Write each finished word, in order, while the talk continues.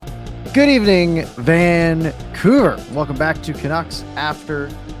Good evening, Vancouver. Welcome back to Canucks After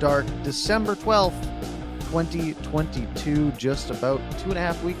Dark, December 12th, 2022. Just about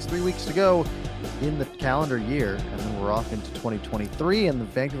 2.5 weeks, 3 weeks to go in the calendar year. And then we're off into 2023, and the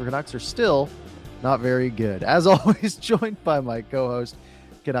Vancouver Canucks are still not very good. As always, joined by my co-host,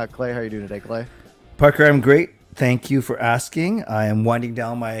 Canuck Clay. How are you doing today, Clay? Parker, I'm great. Thank you for asking. I am winding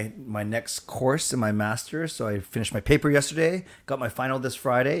down my next course in my master's. So I finished my paper yesterday, got my final this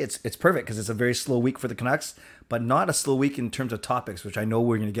Friday. It's perfect because it's a very slow week for the Canucks, but not a slow week in terms of topics, which I know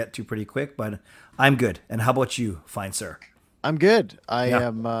we're going to get to pretty quick, but I'm good. And how about you, fine sir? I'm good. I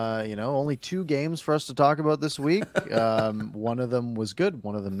am, only 2 games for us to talk about this week. One of them was good.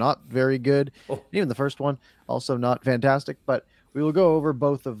 One of them not very good. Oh. Even the first one, also not fantastic, but we will go over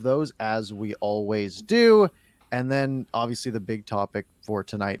both of those as we always do. And then obviously the big topic for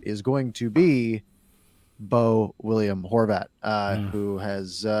tonight is going to be Bo William Horvat, who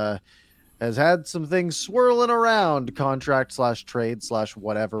has had some things swirling around contract / trade /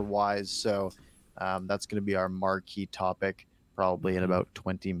 whatever wise. So that's going to be our marquee topic probably in about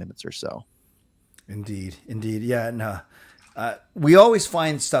 20 minutes or so. Indeed. Yeah. And we always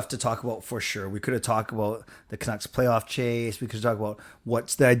find stuff to talk about for sure. We could have talked about the Canucks playoff chase. We could talk about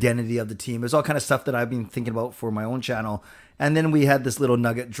what's the identity of the team. There's all kind of stuff that I've been thinking about for my own channel. And then we had this little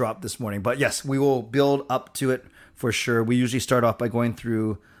nugget drop this morning. But yes, we will build up to it for sure. We usually start off by going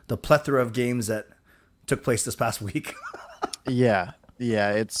through the plethora of games that took place this past week. Yeah.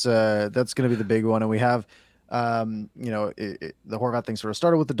 It's that's going to be the big one. And we have, the Horvat thing sort of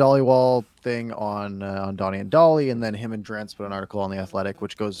started with the Dollywall thing on Donnie and Dolly, and then him and Drance put an article on The Athletic,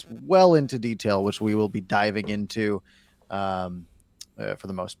 which goes well into detail, which we will be diving into for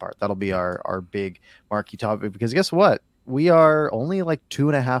the most part. That'll be our big marquee topic, because guess what? We are only like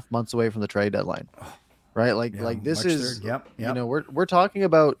 2.5 months away from the trade deadline, right? Like this is, Yep. We're talking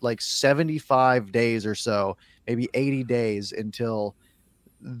about like 75 days or so, maybe 80 days until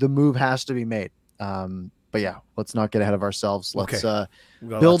the move has to be made. But yeah, let's not get ahead of ourselves. Let's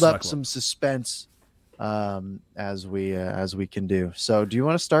build up some suspense as we can do. So, do you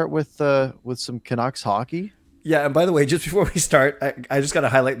want to start with some Canucks hockey? Yeah, and by the way, just before we start, I just got to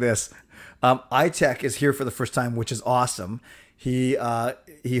highlight this. iTech is here for the first time, which is awesome. He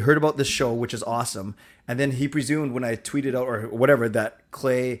heard about this show, which is awesome, and then he presumed when I tweeted out or whatever that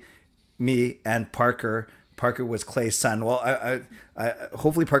Clay, me, and Parker was Clay's son. Well, I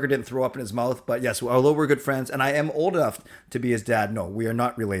hopefully Parker didn't throw up in his mouth, but yes, although we're good friends, and I am old enough to be his dad, no, we are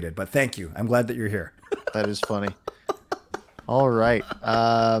not related. But thank you. I'm glad that you're here. That is funny. All right.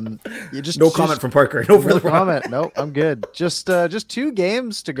 No comment from Parker. No further comment. No, I'm good. Just 2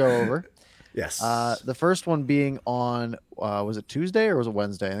 games to go over. Yes. The first one being on was it Tuesday or was it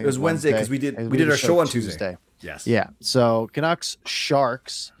Wednesday? I think it was Wednesday because we did our show on Tuesday. Yes. Yeah. So Canucks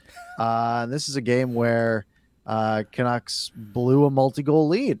Sharks. This is a game where Canucks blew a multi-goal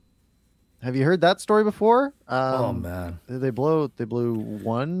lead. Have you heard that story before? Oh man, they blew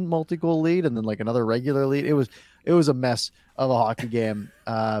one multi-goal lead and then like another regular lead. It was a mess of a hockey game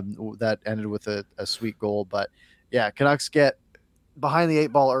that ended with a sweet goal. But yeah, Canucks get behind the 8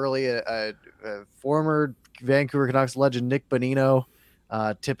 ball early. A former Vancouver Canucks legend Nick Bonino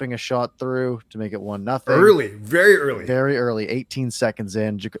tipping a shot through to make it 1-0. Very early, 18 seconds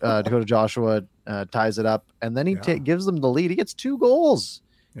in. Dakota Joshua ties it up, and then he gives them the lead. He gets 2 goals.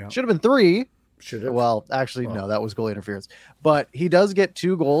 Yeah. Should have been 3. Should have. Well, actually, no, that was goal interference. But he does get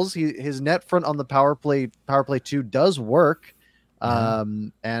 2 goals. His net front on the power play 2 does work,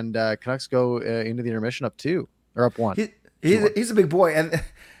 and Canucks go into the intermission up 2 or up 1. He's a big boy, and.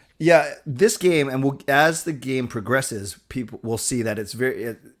 Yeah, this game, and as the game progresses, people will see that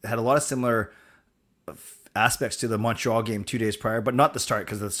it had a lot of similar aspects to the Montreal game 2 days prior, but not the start,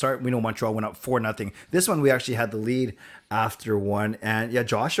 because the start, we know Montreal went up 4-0. This one, we actually had the lead after 1, and yeah,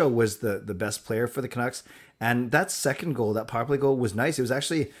 Joshua was the best player for the Canucks, and that second goal, that power play goal, was nice. It was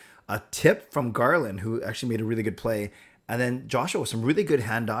actually a tip from Garland, who actually made a really good play, and then Joshua with some really good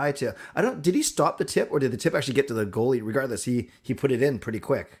hand-eye did he stop the tip, or did the tip actually get to the goalie? Regardless, he put it in pretty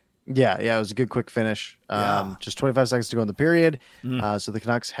quick. Yeah, it was a good quick finish. Just 25 seconds to go in the period. So the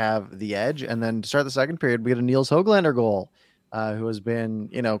Canucks have the edge. And then to start the second period, we get a Niels Höglander goal, who has been,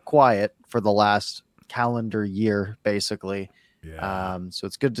 quiet for the last calendar year, basically. Yeah. So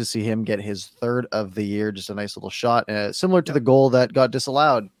it's good to see him get his 3rd of the year. Just a nice little shot, similar to the goal that got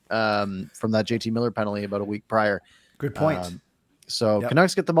disallowed from that JT Miller penalty about a week prior. Good point.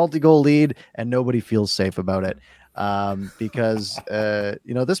 Canucks get the multi-goal lead, and nobody feels safe about it. because at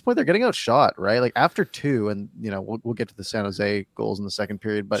this point they're getting outshot, right? Like after two, and we'll get to the San Jose goals in the second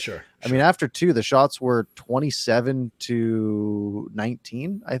period, but Sure. I mean after two, the shots were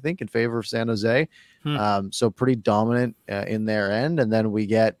 27-19, I think, in favor of San Jose. So pretty dominant in their end, and then we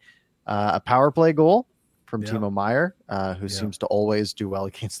get a power play goal from Timo Meier, who seems to always do well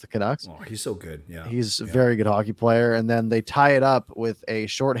against the Canucks. Oh, he's so good. Yeah, he's a very good hockey player. And then they tie it up with a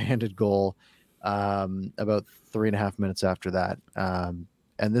shorthanded goal about 3.5 minutes after that. And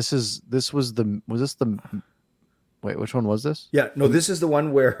was this the wait, which one was this? Yeah, no, this is the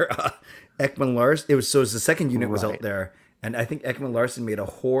one where Ekman Larson. It was the second unit was out there, and I think Ekman Larson made a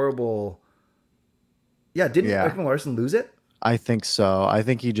horrible. Yeah, didn't Ekman Larson lose it? I think so. I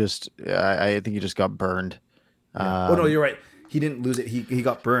think he just got burned. Oh no, you're right. He didn't lose it. He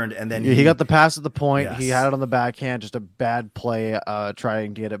got burned, and then he got the pass at the point. Yes. He had it on the backhand, just a bad play,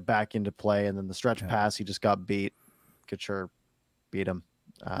 trying to get it back into play, and then the stretch pass, he just got beat. Couture beat him.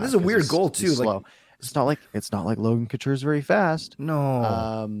 This is a weird goal too. Like it's not like Logan Couture's very fast.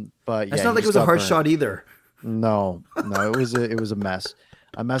 No, but yeah, it's not like it was a hard shot either. No, it was a mess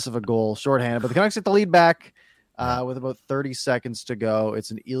of a goal, shorthanded. But the Canucks get the lead back with about 30 seconds to go.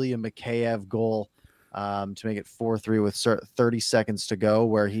 It's an Ilya Mikheyev goal to make it 4-3 with 30 seconds to go,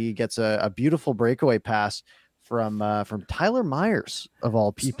 where he gets a beautiful breakaway pass from Tyler Myers of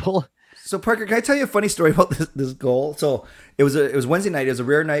all people. So Parker, can I tell you a funny story about this goal? So it was Wednesday night. It was a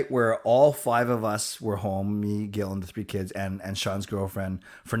rare night where all five of us were home, me, Gil, and the three kids, and Sean's girlfriend,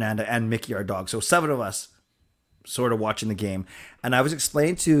 Fernanda, and Mickey, our dog. So 7 of us sort of watching the game. And I was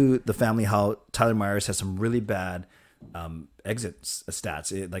explaining to the family how Tyler Myers has some really bad exit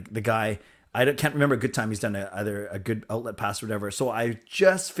stats. Like the guy, can't remember a good time he's done either a good outlet pass or whatever. So I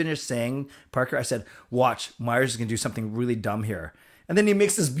just finished saying, Parker, I said, watch, Myers is going to do something really dumb here. And then he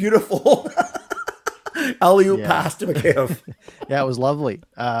makes this beautiful alley-oop pass to Mikheyev. Yeah, it was lovely.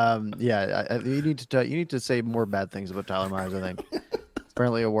 You need to say more bad things about Tyler Myers, I think.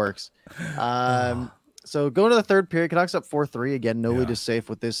 Apparently it works. So going to the third period, Canucks up 4-3. Again, no lead is safe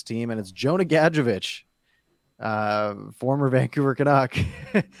with this team, and it's Jonah Gadjevich, former Vancouver Canuck.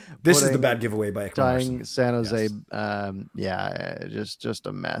 This is the bad giveaway by tying San Jose. Just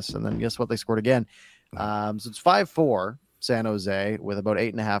a mess. And then guess what? They scored again. So it's 5-4 San Jose with about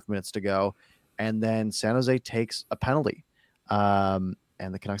 8.5 minutes to go. And then San Jose takes a penalty. And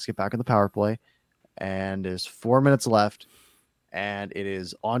the Canucks get back on the power play. And there's 4 minutes left. And it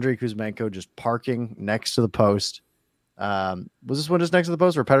is Andrei Kuzmenko just parking next to the post. Was this one just next to the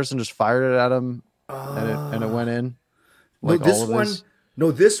post, where Pettersson just fired it at him and it went in?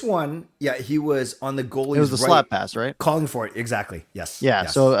 This one, yeah, he was on the goalie's. It was the slap pass, right? Calling for it, exactly. Yes. Yeah.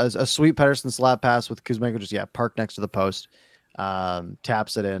 Yes. So a sweet Pettersson slap pass with Kuzmenko just parked next to the post,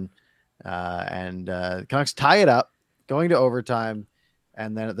 taps it in, and Canucks tie it up, going to overtime.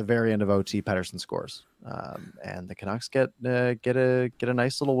 And then at the very end of OT, Pettersson scores, and the Canucks get a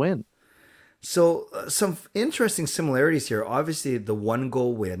nice little win. So some interesting similarities here. Obviously, the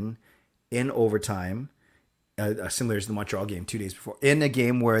 1-goal win in overtime, similar to the Montreal game 2 days before, in a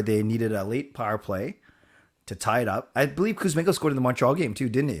game where they needed a late power play to tie it up. I believe Kuzmenko scored in the Montreal game too,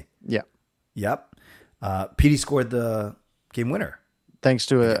 didn't he? Yeah. Yep. Petey scored the game winner, thanks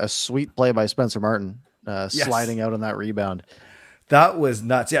to a sweet play by Spencer Martin, sliding out on that rebound. That was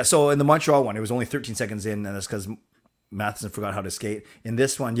nuts. Yeah. So in the Montreal one, it was only 13 seconds in, and that's because Matheson forgot how to skate. In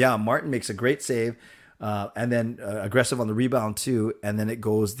this one, Martin makes a great save, and then aggressive on the rebound too, and then it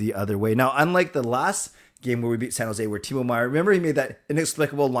goes the other way. Now, unlike the last game where we beat San Jose, where Timo Meier, remember he made that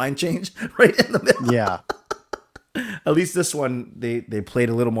inexplicable line change right in the middle? Yeah. At least this one, they played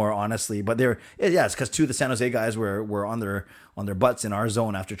a little more honestly, but it's because 2 of the San Jose guys were on their butts in our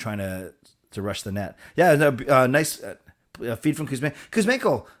zone after trying to rush the net. Yeah, nice. Feed from Kuzmenko.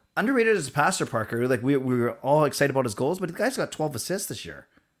 Kuzmenko, underrated as a passer, Parker. Like we were all excited about his goals, but the guy's got 12 assists this year.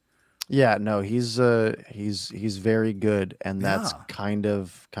 Yeah, no, he's very good, and that's kind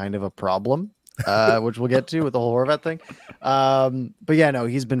of a problem, which we'll get to with the whole Horvat thing. But yeah, no,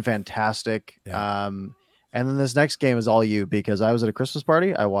 he's been fantastic. Yeah. And then this next game is all you, because I was at a Christmas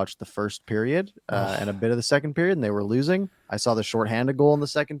party. I watched the first period and a bit of the second period, and they were losing. I saw the shorthanded goal in the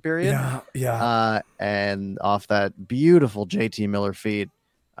second period. Yeah. And off that beautiful JT Miller feed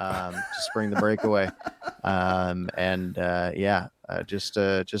to spring the breakaway. Just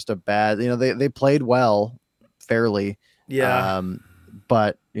a bad. They played well, fairly. Yeah.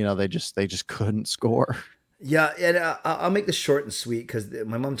 But they just couldn't score. Yeah, and I'll make this short and sweet because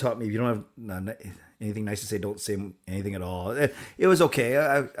my mom taught me if you don't have anything nice to say, don't say anything at all. It was okay.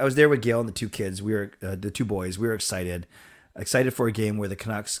 I was there with Gail and the 2 kids. We were the 2 boys. We were excited for a game where the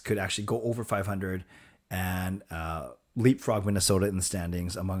Canucks could actually go over 500 and leapfrog Minnesota in the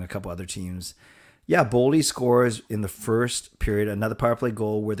standings among a couple other teams. Yeah, Boldy scores in the first period another power play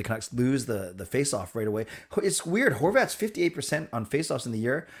goal where the Canucks lose the faceoff right away. It's weird. Horvat's 58% on faceoffs in the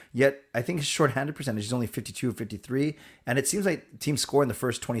year, yet I think his shorthanded percentage is only 52 or 53. And it seems like teams score in the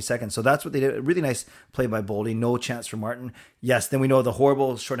first 20 seconds. So that's what they did. A really nice play by Boldy. No chance for Martin. Yes, then we know the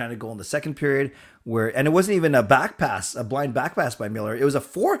horrible shorthanded goal in the second period and it wasn't even a back pass, a blind back pass by Miller. It was a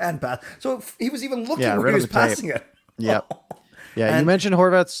forehand pass. So he was even looking where he was passing it. Yep. Yeah, you mentioned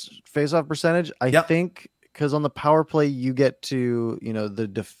Horvat's faceoff percentage. I think because on the power play you get to, the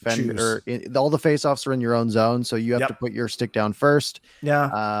defender. All the faceoffs are in your own zone, so you have to put your stick down first.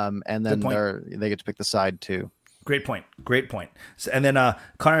 Yeah. And then they get to pick the side too. Great point. So, and then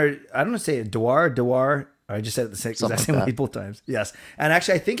Connor, I don't want to say Dewar. I just said it the exact same way both times. Yes. And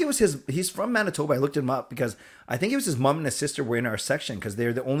actually, I think it was he's from Manitoba. I looked him up because I think it was his mom and his sister were in our section because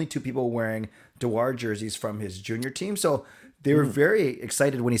they're the only two people wearing Dewar jerseys from his junior team. So they were very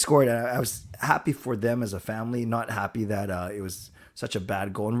excited when he scored. And I was happy for them as a family, not happy that it was such a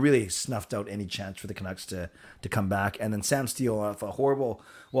bad goal and really snuffed out any chance for the Canucks to come back. And then Sam Steele off a horrible,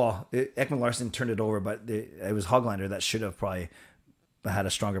 Ekman Larson turned it over, but it was Hoglander that should have probably had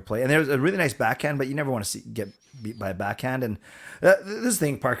a stronger play. And there was a really nice backhand, but you never want to get beat by a backhand. And this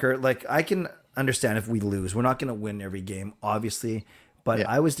thing, Parker, like I can understand if we lose. We're not going to win every game, obviously. But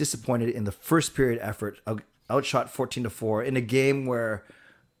I was disappointed in the first period effort, outshot 14-4 in a game where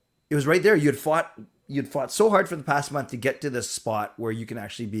it was right there. You'd fought so hard for the past month to get to this spot where you can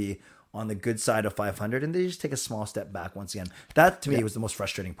actually be on the good side of 500, and they just take a small step back once again. That to me was the most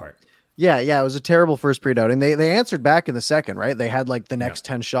frustrating part. Yeah, it was a terrible first period outing. They answered back in the second, right? They had like the next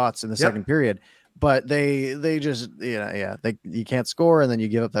 10 shots in the second period, but they just you can't score, and then you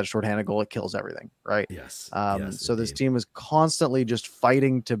give up that shorthanded goal. It kills everything, right? Yes. So this team is constantly just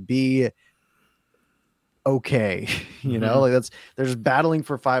fighting to be okay. Like they're just battling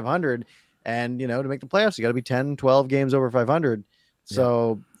for 500, and to make the playoffs, you got to be 10, 12 games over 500.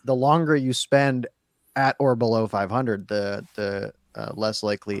 So the longer you spend at or below 500, the less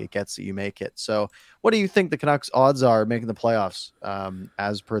likely it gets that you make it. So what do you think the Canucks odds are making the playoffs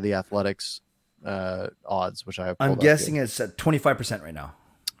as per the Athletics odds, which I have I'm guessing it's at 25% right now.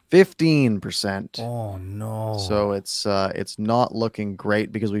 15%. Oh no. So it's not looking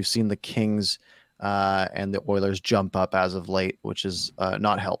great because we've seen the Kings and the Oilers jump up as of late, which has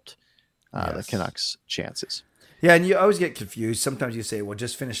not helped the Canucks chances. Yeah, and you always get confused. Sometimes you say, well,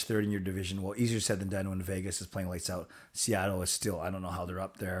 just finish third in your division. Well, easier said than done when Vegas is playing lights out. Seattle is still, I don't know how they're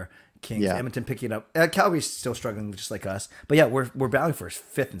up there. Kings, Edmonton picking it up. Calgary's still struggling just like us. But yeah, we're battling for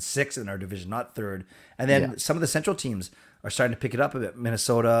fifth and sixth in our division, not third. And then some of the central teams are starting to pick it up a bit.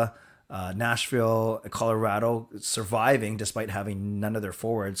 Minnesota, Nashville, Colorado surviving despite having none of their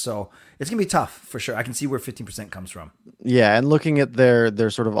forwards. So it's going to be tough for sure. I can see where 15% comes from. Yeah, and looking at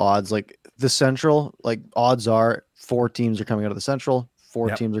their sort of odds, like the Central, like odds are 4 teams are coming out of the Central,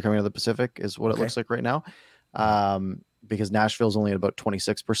 4 teams are coming out of the Pacific is what it looks like right now. Because Nashville's only at about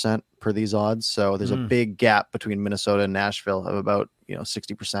 26% per these odds. So there's a big gap between Minnesota and Nashville of about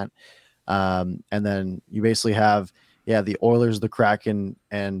 60%. And then you basically have the Oilers, the Kraken,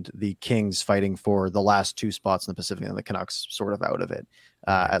 and the Kings fighting for the last 2 spots in the Pacific, and the Canucks sort of out of it,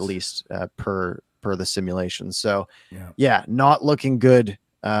 at least per the simulation. So not looking good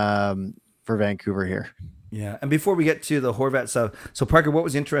for Vancouver here. Yeah, and before we get to the Horvat stuff, so Parker, what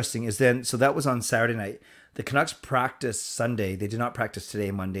was interesting is so that was on Saturday night. The Canucks practiced Sunday. They did not practice today,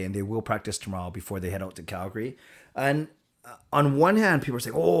 Monday, and they will practice tomorrow before they head out to Calgary. And on one hand, people are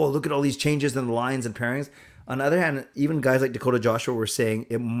saying, oh, look at all these changes in the lines and pairings. On the other hand, even guys like Dakota Joshua were saying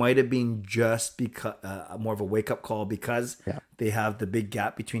it might have been just because more of a wake-up call because they have the big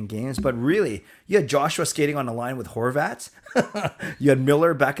gap between games. But really, you had Joshua skating on the line with Horvat. You had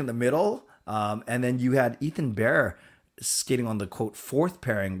Miller back in the middle. And then you had Ethan Bear skating on the, quote, 4th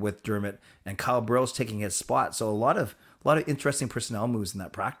pairing with Dermott and Kyle Burrows taking his spot. So a lot of interesting personnel moves in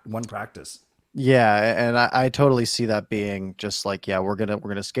that one practice. Yeah, and I totally see that being just like, we're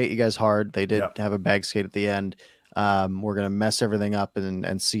gonna skate you guys hard. They did have a bag skate at the end. We're gonna mess everything up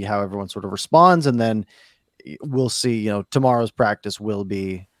and see how everyone sort of responds, and then we'll see. Tomorrow's practice will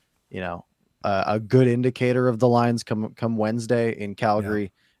be, a good indicator of the lines come Wednesday in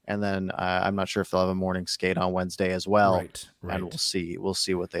Calgary, and then I'm not sure if they'll have a morning skate on Wednesday as well. Right. And we'll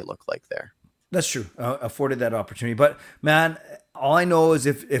see what they look like there. That's true. Afforded that opportunity. But man, all I know is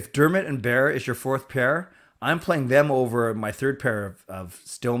if Dermott and Bear is your 4th pair, I'm playing them over my 3rd pair of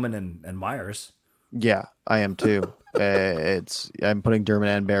Stillman and Myers. Yeah, I am too. I'm putting Dermott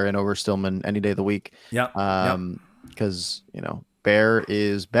and Bear in over Stillman any day of the week. Yeah. Because Bear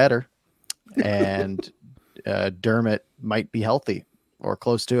is better, and Dermott might be healthy or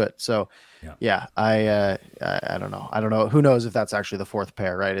close to it. So yeah, I don't know. I don't know. Who knows if that's actually the fourth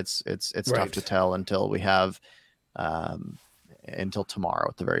pair, right? It's tough to tell until we have until tomorrow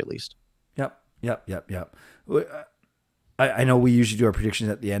at the very least. Yep. I know we usually do our predictions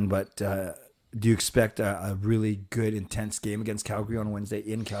at the end, but do you expect a really good, intense game against Calgary on Wednesday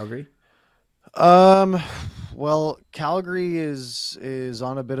in Calgary? Well, Calgary is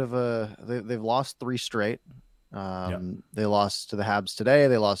on a bit of they've lost 3 straight. They lost to the Habs today.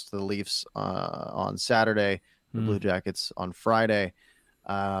 They lost to the Leafs on Saturday, the Blue Jackets on Friday.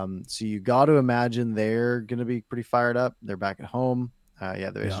 So you got to imagine they're going to be pretty fired up. They're back at home.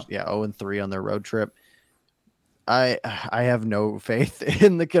 0-3 on their road trip. I have no faith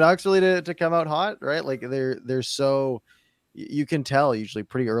in the Canucks really to come out hot, right? Like they're so, you can tell usually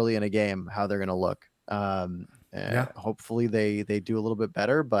pretty early in a game how they're going to look. Hopefully they do a little bit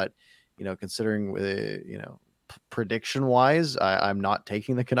better, but considering prediction wise, I'm not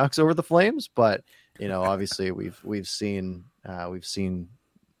taking the Canucks over the Flames, but obviously we've seen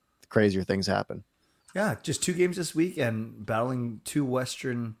crazier things happen. Yeah, just 2 games this week and battling 2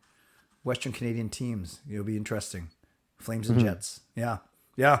 Western Canadian teams. It'll be interesting. Flames and Jets. Yeah.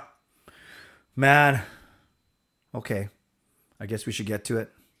 Man. Okay. I guess we should get to it.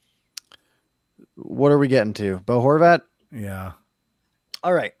 What are we getting to? Bo Horvat? Yeah.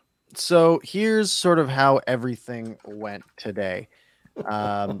 All right. So here's sort of how everything went today.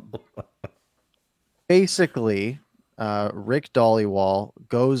 Basically, Rick Dhaliwal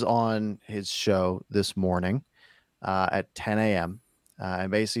goes on his show this morning at 10 a.m.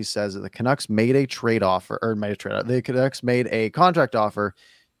 And basically says that the Canucks made a trade offer, the Canucks made a contract offer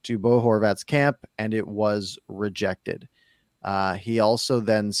to Bo Horvat's camp, and it was rejected. He also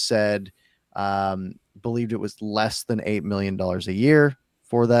then said, believed it was less than $8 million a year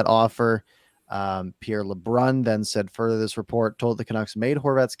for that offer. Pierre LeBrun then said further, this report told the Canucks made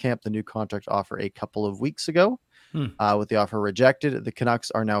Horvat's camp the new contract offer a couple of weeks ago. With the offer rejected, the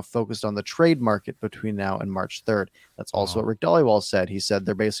Canucks are now focused on the trade market between now and March 3rd. That's also what Rick Dhaliwal said. He said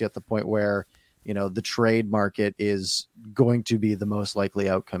they're basically at the point where, the trade market is going to be the most likely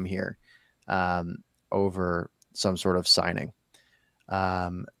outcome here over some sort of signing.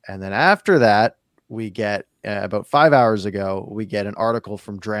 And then after that, we get about 5 hours ago, we get an article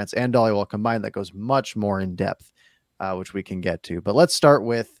from Drance and Dhaliwal combined that goes much more in depth, which we can get to. But let's start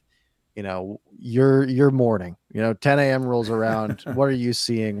with your morning. 10 a.m. rolls around. What are you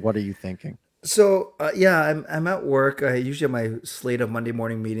seeing? What are you thinking? So I'm at work. I usually have my slate of Monday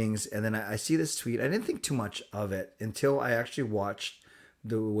morning meetings, and then I see this tweet. I didn't think too much of it until I actually watched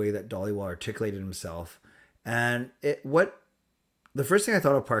the way that Dhaliwal articulated himself. And the first thing I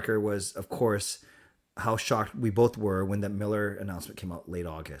thought of, Parker, was, of course, how shocked we both were when that Miller announcement came out late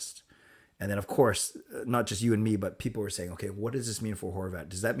August. And then, of course, not just you and me, but people were saying, okay, what does this mean for Horvat?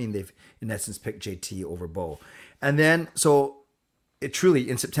 Does that mean they've, in essence, picked JT over Bo? And then, so it truly,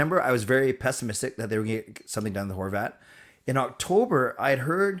 in September, I was very pessimistic that they were going to get something done with Horvat. In October, I had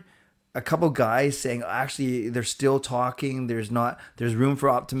heard a couple guys saying, actually, they're still talking. There's room for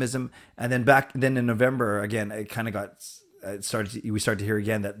optimism. And then in November, again, it kind of we started to hear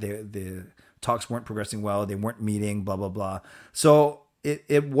again that the talks weren't progressing well. They weren't meeting, blah, blah, blah. So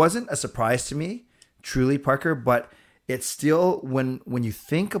it wasn't a surprise to me, truly, Parker, but it's still, when you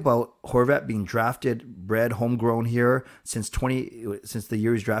think about Horvat being drafted, bred, homegrown here since the year he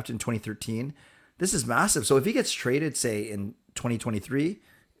was drafted in 2013, this is massive. So if he gets traded, say in 2023,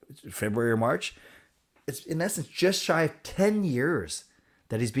 February or March, it's in essence just shy of 10 years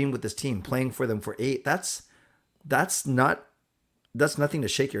that he's been with this team, playing for them for 8. That's nothing to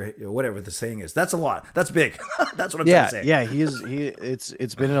shake your, whatever the saying is. That's a lot. That's big. That's what I'm trying to say. Yeah,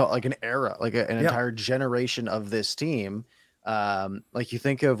 it's been like an era, like an entire generation of this team. Like you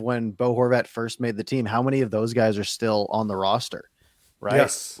think of when Bo Horvat first made the team, how many of those guys are still on the roster, right?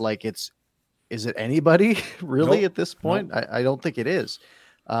 Yes. Like is it anybody really at this point? Nope. I don't think it is.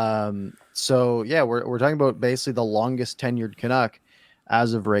 So yeah, we're talking about basically the longest tenured Canuck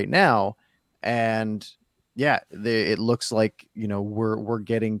as of right now. And yeah, it looks like, we're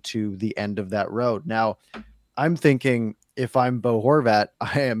getting to the end of that road. Now, I'm thinking if I'm Bo Horvat,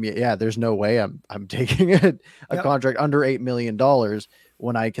 there's no way I'm taking a contract under $8 million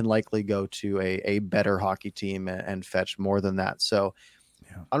when I can likely go to a better hockey team and fetch more than that. So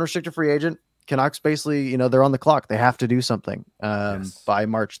unrestricted free agent, Canucks basically, they're on the clock. They have to do something by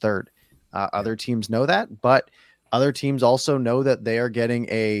March 3rd. Other teams know that, but other teams also know that they are getting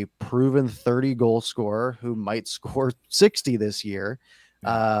a proven 30 goal scorer who might score 60 this year.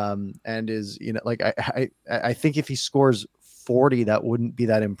 And is, I think if he scores 40, that wouldn't be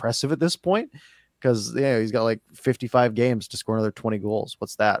that impressive at this point. because he's got like 55 games to score another 20 goals.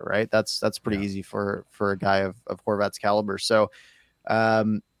 What's that, right? That's pretty Yeah. easy for a guy of Horvat's caliber. So,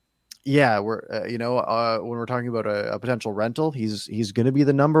 yeah, we're when we're talking about a potential rental, he's going to be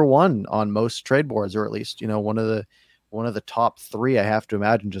the number one on most trade boards, or at least one of the top three. I have to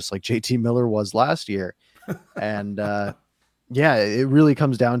imagine, just like JT Miller was last year, and yeah, it really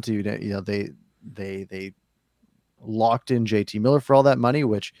comes down to they locked in JT Miller for all that money,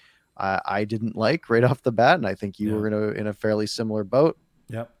 which I didn't like right off the bat, and I think you were in a fairly similar boat.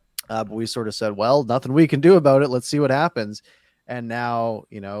 Yep. But we sort of said, well, nothing we can do about it. Let's see what happens. And now,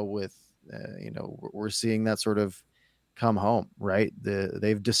 with we're seeing that sort of come home, right?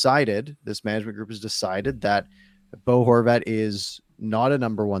 They've decided, this management group has decided that Bo Horvat is not a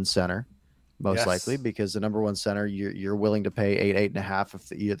number one center, most likely, because the number one center you're willing to pay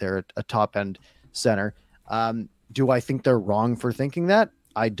 8.5 if they're a top end center. Do I think they're wrong for thinking that?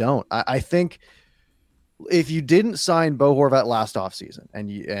 I don't. I think if you didn't sign Bo Horvat last offseason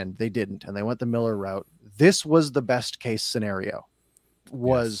and they didn't, and they went the Miller route, this was the best case scenario.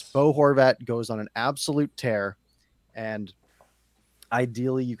 Bo Horvat goes on an absolute tear, and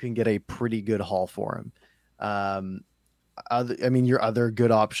ideally you can get a pretty good haul for him. Your other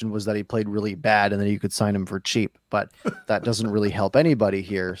good option was that he played really bad and then you could sign him for cheap, but that doesn't really help anybody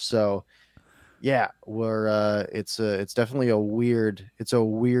here. So yeah, it's definitely a weird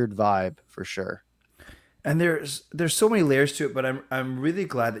vibe for sure. And there's so many layers to it, but I'm really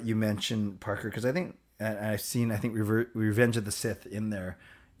glad that you mentioned Parker, because I think, and I've seen, I think Revenge of the Sith in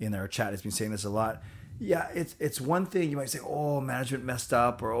our chat has been saying this a lot. Yeah, it's one thing you might say, oh, management messed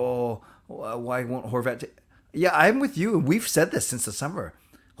up, or why won't Horvat? Yeah, I'm with you. We've said this since the summer.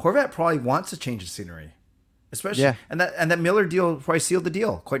 Horvat probably wants to change the scenery, especially, and that Miller deal probably sealed the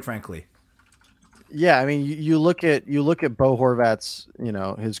deal, quite frankly. Yeah, I mean, you look at Bo Horvat's,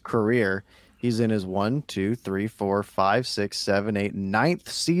 his career. He's in his 1, 2, 3, 4, 5, 6, 7, 8, 9th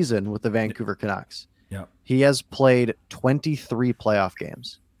season with the Vancouver Canucks. Yeah. He has played 23 playoff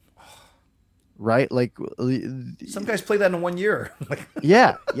games. Right? Like, some guys play that in 1 year.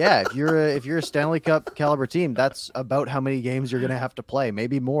 yeah. If you're a Stanley Cup caliber team, that's about how many games you're going to have to play.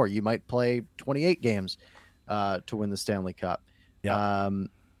 Maybe more. You might play 28 games to win the Stanley Cup. Yeah.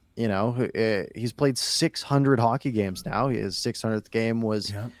 He's played 600 hockey games now. His 600th game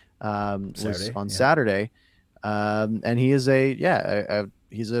was on Saturday. And he is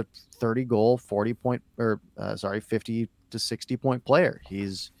he's a 30 goal, 50 to 60 point player.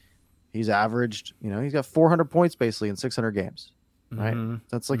 He's averaged, he's got 400 points basically in 600 games, right? Mm-hmm.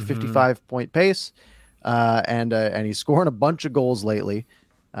 That's like 55 point pace. And he's scoring a bunch of goals lately.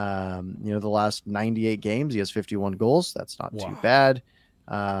 The last 98 games, he has 51 goals. That's not too bad.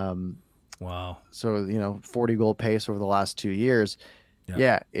 Wow. So, 40 goal pace over the last 2 years.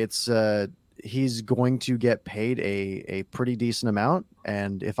 Yeah, it's he's going to get paid a pretty decent amount.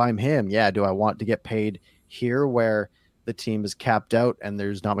 And if I'm him, do I want to get paid here where the team is capped out and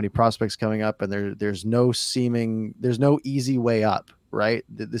there's not many prospects coming up and there's no easy way up, right?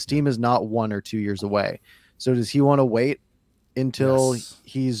 This team is not 1 or 2 years away. So does he want to wait until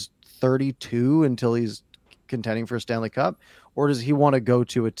he's 32, until he's contending for a Stanley Cup? Or does he want to go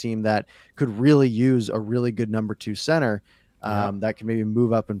to a team that could really use a really good number 2 center that can maybe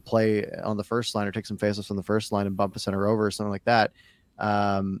move up and play on the first line or take some faceoffs on the first line and bump a center over or something like that?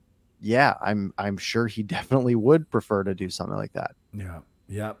 I'm sure he definitely would prefer to do something like that.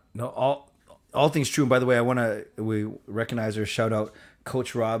 Yeah. No, all things true. And by the way, we recognize or shout out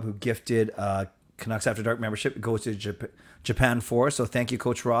Coach Rob, who gifted Canucks After Dark membership. It goes to Japan 4. So thank you,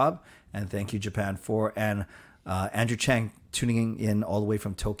 Coach Rob, and thank you, Japan 4, and Andrew Chang tuning in all the way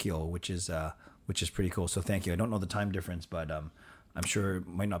from Tokyo, which is pretty cool. So thank you. I don't know the time difference, but I'm sure it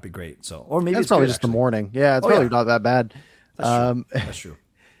might not be great. So, or maybe it's probably just the morning. Yeah, it's probably not that bad. That's true.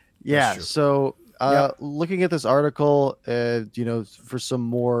 Yeah. So looking at this article, for some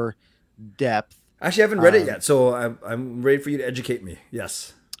more depth. Actually, I haven't read it yet, so I'm ready for you to educate me.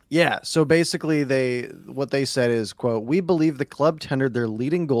 Yes. Yeah. So basically, what they said is, quote, "We believe the club tendered their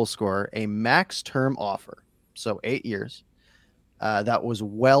leading goal scorer a max term offer, so 8 years, that was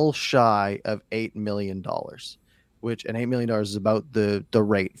well shy of $8 million, which $8 million is about the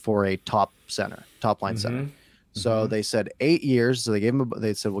rate for a top line center." So they said 8 years. So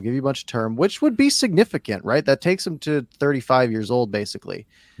they said, we'll give you a bunch of term, which would be significant, right? That takes him to 35 years old, basically.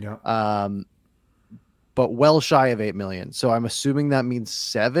 Yeah. But well shy of 8 million. So I'm assuming that means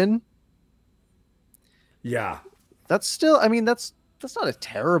 7. Yeah. That's still, that's not a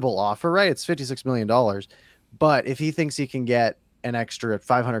terrible offer, right? It's $56 million. But if he thinks he can get an extra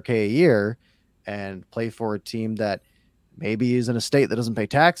 $500K a year and play for a team that maybe he's in a state that doesn't pay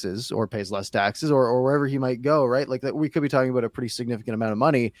taxes or pays less taxes or wherever he might go, right? Like that, we could be talking about a pretty significant amount of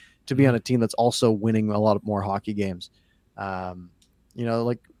money to be on a team that's also winning a lot of more hockey games.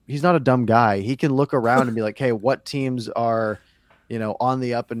 Like he's not a dumb guy. He can look around and be like, hey, what teams are, on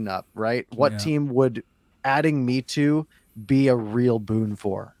the up and up, right? What team would adding me to be a real boon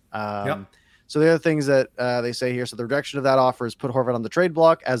for? So the other things that they say here, so the rejection of that offer is put Horvat on the trade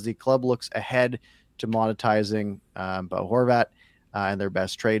block as the club looks ahead to monetizing Bo Horvat and their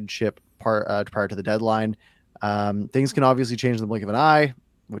best trade chip prior to the deadline. Things can obviously change in the blink of an eye,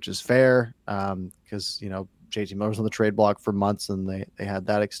 which is fair because, JT Miller's on the trade block for months and they had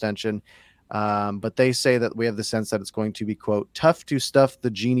that extension. But they say that we have the sense that it's going to be, quote, tough to stuff the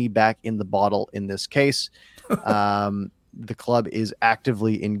genie back in the bottle in this case. The club is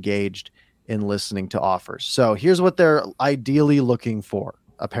actively engaged in listening to offers. So here's what they're ideally looking for,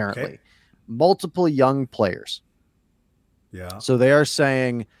 apparently. Okay. Multiple young players. Yeah. So they are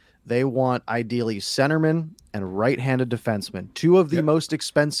saying they want ideally centerman and right-handed defenseman, two of the most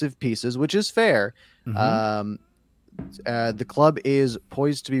expensive pieces, which is fair. The club is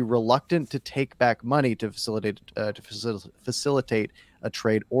poised to be reluctant to take back money to facilitate a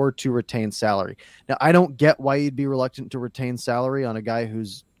trade or to retain salary. Now, I don't get why you'd be reluctant to retain salary on a guy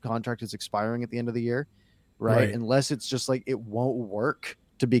whose contract is expiring at the end of the year, right? Unless it's just like it won't work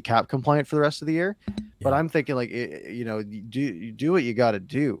to be cap compliant for the rest of the year. But I'm thinking like, you do what you got to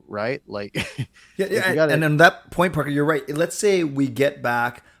do, right? Like, and on that point, Parker, you're right. Let's say we get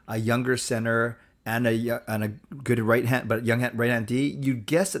back a younger center and a good right hand, but young right hand D. You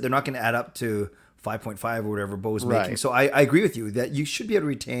guess that they're not going to add up to 5.5 or whatever Bo's making. So I agree with you that you should be able to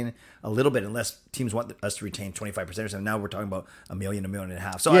retain a little bit unless teams want us to retain 25% or something. Now we're talking about $1 million, $1.5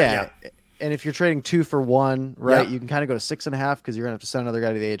 million. So and if you're trading 2 for 1, right, you can kind of go to 6.5 because you're gonna have to send another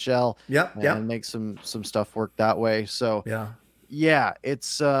guy to the AHL. And make some stuff work that way. So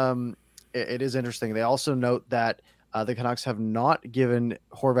it's it is interesting. They also note that the Canucks have not given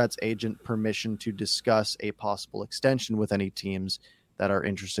Horvat's agent permission to discuss a possible extension with any teams that are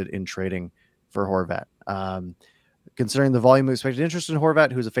interested in trading for Horvat. Considering the volume of expected interest in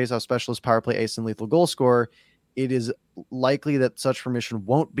Horvat, who's a faceoff specialist, power play ace, and lethal goal scorer, it is likely that such permission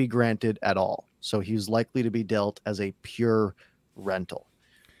won't be granted at all. So he's likely to be dealt as a pure rental,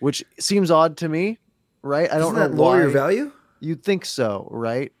 which seems odd to me, right? I don't know. Lower your value? You'd think so,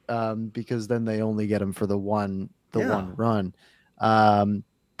 right? Because then they only get him for the one run.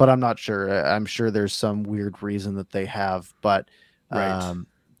 But I'm not sure. I'm sure there's some weird reason that they have, but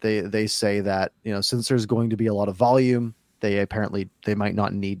they say that, since there's going to be a lot of volume, they might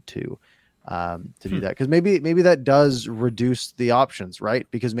not need to do that. Cause maybe that does reduce the options, right?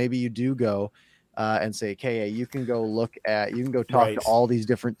 Because maybe you do go and say, okay, you can go talk to all these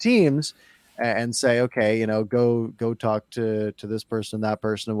different teams and say, okay, go talk to this person, that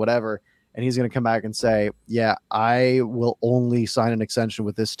person, and whatever. And he's going to come back and say, yeah, I will only sign an extension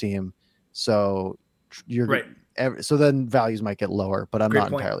with this team. So you're right. So then values might get lower, but I'm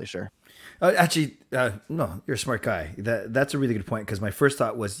not entirely sure. Actually, no, you're a smart guy. That's a really good point. Cause my first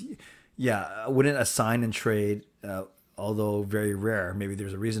thought was, wouldn't a sign and trade, although very rare, maybe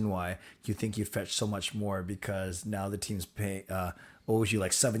there's a reason why you think you'd fetch so much more because now the team's owes you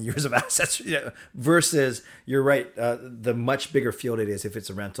like 7 years of assets versus you're right. The much bigger field it is if it's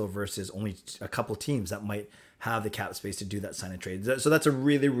a rental versus only a couple teams that might have the cap space to do that sign and trade. So that's a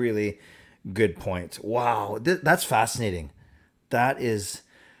really, really good point. Wow. That's fascinating. This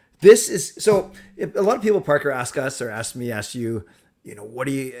is so a lot of people, Parker, ask us or ask you, what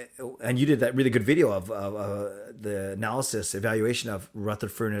do you, and you did that really good video of the analysis evaluation of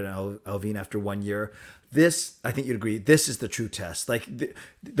Rutherford and Alvin after 1 year. This, I think you'd agree, this is the true test. Like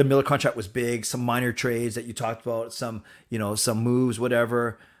the Miller contract was big, some minor trades that you talked about, some moves,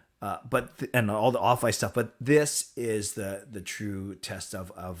 whatever, and all the off-ice stuff. But this is the true test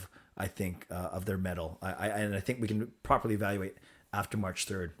of I think, of their mettle. I think we can properly evaluate after March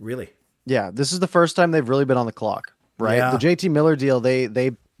 3rd, really. Yeah, this is the first time they've really been on the clock, right? Yeah. The JT Miller deal,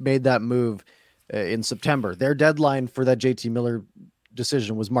 they made that move in September. Their deadline for that JT Miller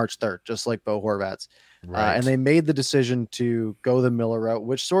decision was March 3rd, just like Bo Horvat's. Right. And they made the decision to go the Miller route,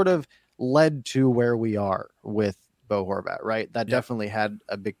 which sort of led to where we are with Bo Horvat, right? That definitely had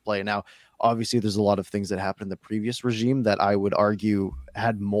a big play. Now, obviously, there's a lot of things that happened in the previous regime that I would argue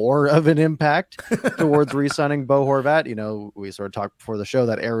had more of an impact towards re-signing Bo Horvat. We sort of talked before the show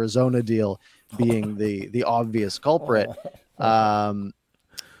that Arizona deal being the obvious culprit,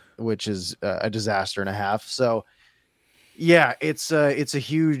 which is a disaster and a half. So, yeah, it's a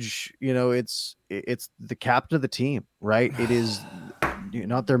huge, it's the captain of the team, right? It is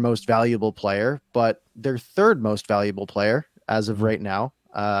not their most valuable player, but their third most valuable player as of right now.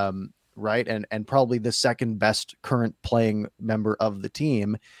 Right. And probably the second best current playing member of the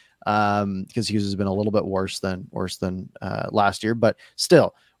team. Because Hughes has been a little bit worse than last year, but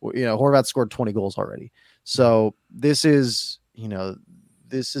still, Horvat scored 20 goals already. So this is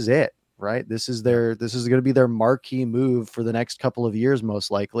it, right? This is going to be their marquee move for the next couple of years, most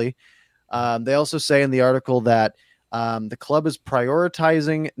likely. They also say in the article that the club is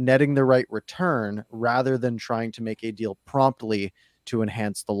prioritizing netting the right return rather than trying to make a deal promptly to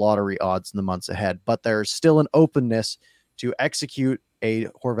enhance the lottery odds in the months ahead. But there's still an openness to execute a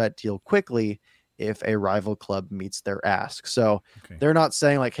Horvat deal quickly if a rival club meets their ask. So they're not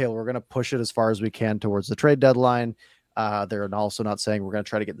saying like, hey, we're going to push it as far as we can towards the trade deadline. They're also not saying we're going to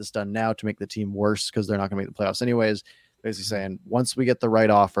try to get this done now to make the team worse because they're not going to make the playoffs anyways. Basically saying once we get the right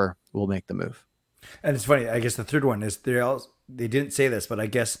offer, we'll make the move. And it's funny, I guess the third one is they didn't say this, but I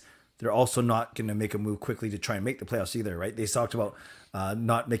guess they're also not going to make a move quickly to try and make the playoffs either, right? They talked about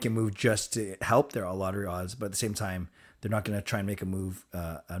not making a move just to help their lottery odds, but at the same time, they're not going to try and make a move,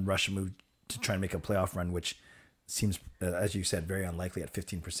 and rush a move to try and make a playoff run, which seems, as you said, very unlikely at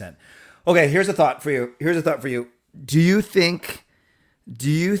 15%. Okay, here's a thought for you. Do you think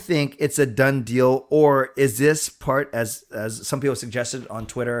it's a done deal, or is this part, as some people suggested on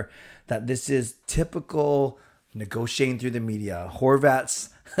Twitter, that this is typical negotiating through the media? Horvat's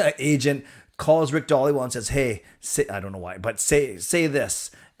agent calls Rick Dhaliwal and says, "Hey, I don't know why, but say this,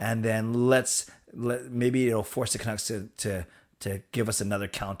 and then maybe it'll force the Canucks to give us another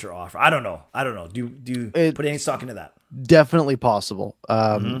counter offer." I don't know. Do you put any stock into that? Definitely possible.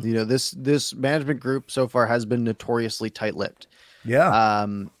 This management group so far has been notoriously tight-lipped. Yeah.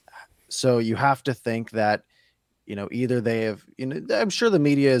 So you have to think that, either they have, I'm sure the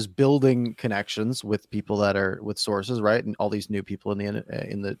media is building connections with people that are with sources, right? And all these new people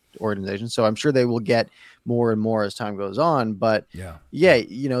in the organization. So I'm sure they will get more and more as time goes on. But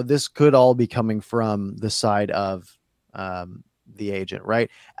this could all be coming from the side of the agent, right?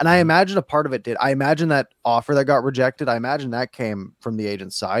 And I imagine a part of it I imagine that offer that got rejected, I imagine that came from the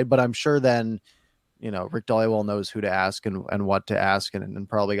agent's side, but I'm sure then, Rick Dhaliwal knows who to ask and what to ask and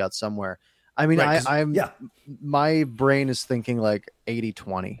probably got somewhere. I mean, right, my brain is thinking like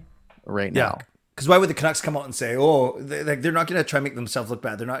 80-20 right now. Because why would the Canucks come out and say, "Oh, they're not going to try and make themselves look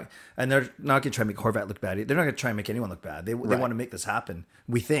bad. They're not going to try and make Horvat look bad. They're not going to try and make anyone look bad. They want to make this happen."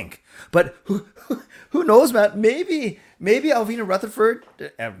 We think, but who knows, Matt? Maybe Alvina Rutherford.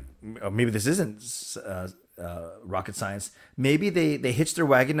 Maybe this isn't rocket science. Maybe they hitched their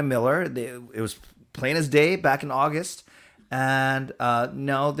wagon to Miller. It was plain as day back in August. And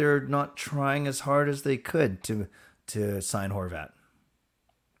now they're not trying as hard as they could to sign Horvat.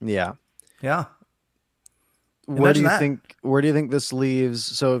 Yeah. Where do you think this leaves?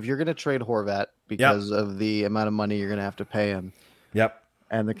 So if you're going to trade Horvat because of the amount of money you're going to have to pay him. Yep.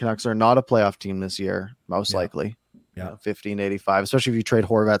 And the Canucks are not a playoff team this year, most likely. 15-85, especially if you trade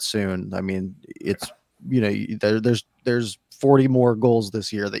Horvat soon. I mean, it's there's 40 more goals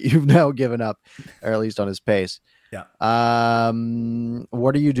this year that you've now given up, or at least on his pace. Yeah.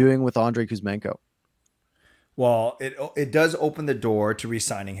 What are you doing with Andrei Kuzmenko? Well, it does open the door to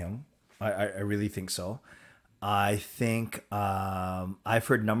re-signing him. I really think so. I think I've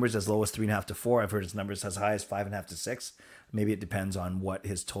heard numbers as low as 3.5 to 4. I've heard his numbers as high as 5.5 to 6. Maybe it depends on what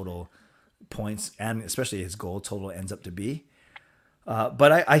his total points and especially his goal total ends up to be.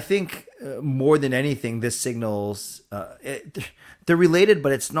 But I think more than anything, this signals they're related,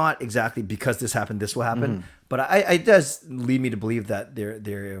 but it's not exactly because this happened, this will happen. Mm-hmm. But it does lead me to believe that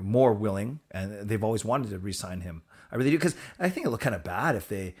they're more willing, and they've always wanted to re-sign him. I really do, because I think it looked kind of bad if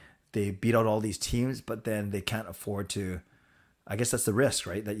they beat out all these teams, but then they can't afford to. I guess that's the risk,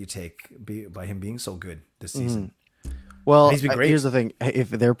 right, that you take by him being so good this season. Mm-hmm. Well, he's been great. Here's the thing: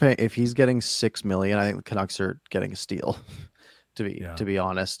 if he's getting $6 million, I think the Canucks are getting a steal. To be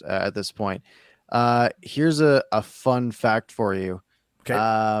honest, at this point, here's a fun fact for you.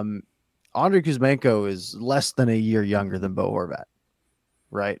 Okay. Andrei Kuzmenko is less than a year younger than Bo Horvat,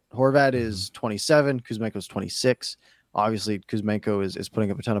 right? Horvat is 27, Kuzmenko is 26. Obviously, Kuzmenko is putting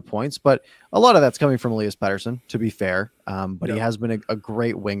up a ton of points, but a lot of that's coming from Elias Pettersson, to be fair. But he has been a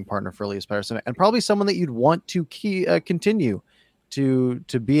great wing partner for Elias Pettersson, and probably someone that you'd want to continue to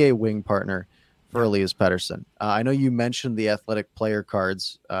be a wing partner for Elias Pettersson. I know you mentioned the athletic player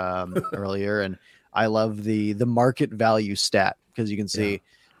cards earlier, and I love the market value stat, because you can see,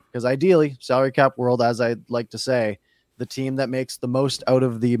 because ideally, salary cap world, as I'd like to say, the team that makes the most out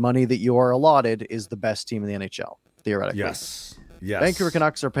of the money that you are allotted is the best team in the NHL, theoretically. Yes. Vancouver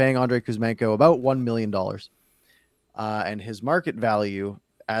Canucks are paying Andrei Kuzmenko about $1 million. and his market value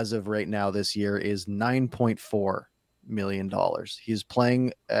as of right now this year is $9.4 million. He's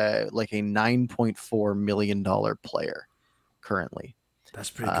playing like a $9.4 million player currently. That's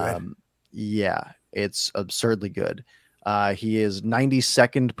pretty good. Yeah, it's absurdly good. He is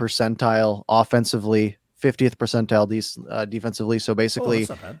 92nd percentile offensively, 50th percentile defensively. So basically,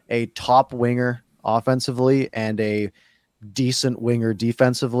 a top winger offensively and a decent winger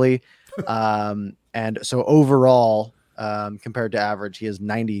defensively. And so overall, compared to average, he is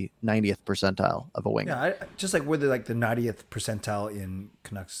 90th percentile of a winger. Yeah, just like we're the 90th percentile in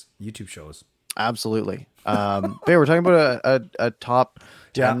Canucks YouTube shows. Absolutely. But we're talking about a top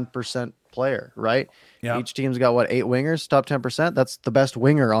 10% player, right? Yeah. Each team's got 8 wingers, top 10%. That's the best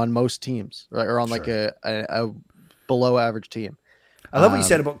winger on most teams, right? Or on like a below average team. I love what you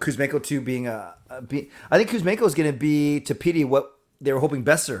said about Kuzmenko too being I think Kuzmenko is going to be to Petey what they were hoping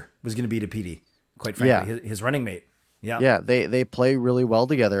Besser was going to be to Petey. Quite frankly, his running mate. Yeah. Yeah, they play really well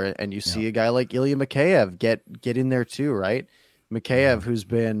together, and you see a guy like Ilya Mikheyev get in there too, right? Mikheyev, who's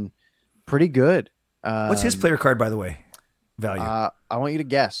been pretty good. What's his player card, by the way? Value. I want you to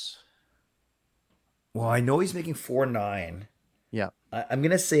guess. Well, I know he's making 4.9. Yeah, I'm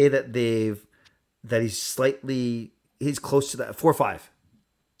gonna say that he's close to that 4.5.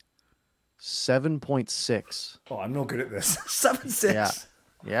 7.6. Oh, I'm no good at this. 7.6.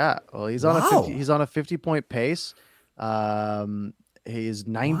 Yeah. Well, he's on a 50-point pace. He's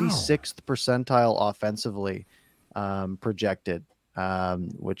 96th percentile offensively, projected,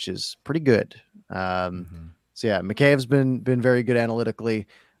 which is pretty good. So yeah, Mikheyev's been very good analytically.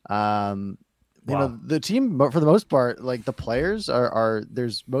 You know, the team, but for the most part, like the players are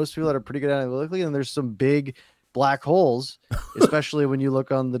there's most people that are pretty good analytically, and there's some big black holes, especially when you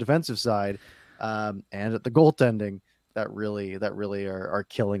look on the defensive side, and at the goaltending that really are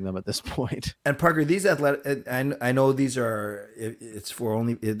killing them at this point. And Parker, these athletic, and I know these are, it's for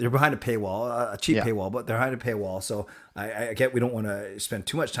only, they're behind a paywall, a cheap paywall, but they're behind a paywall. So I get, we don't want to spend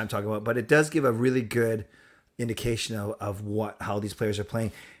too much time talking about it, but it does give a really good indication of how these players are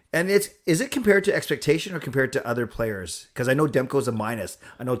playing. And is it compared to expectation or compared to other players? Because I know Demko's a minus.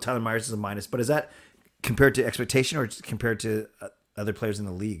 I know Tyler Myers is a minus, but is that compared to expectation or compared to other players in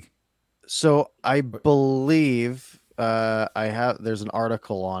the league? So I believe there's an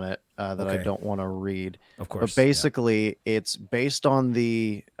article on it that I don't want to read. Of course. But basically it's based on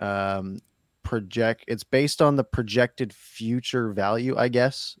the projected future value, I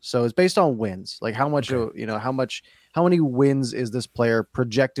guess. So it's based on wins. Like how much how many wins is this player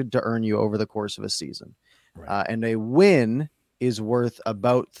projected to earn you over the course of a season? Right. And a win is worth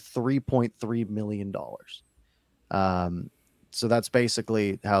about $3.3 million. So that's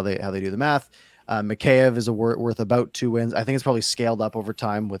basically how they do the math. Mikheyev is worth about 2 wins. I think it's probably scaled up over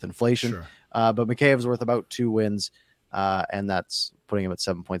time with inflation. Sure. But Mikheyev's worth about 2 wins, and that's putting him at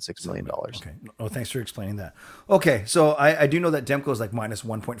 $7.6 million. Okay. Oh, thanks for explaining that. Okay, so I do know that Demko is like minus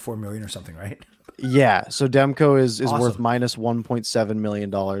 1.4 million or something, right? Yeah. So Demko is awesome. Worth minus $1.7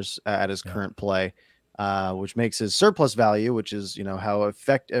 million at his current play, which makes his surplus value, which is how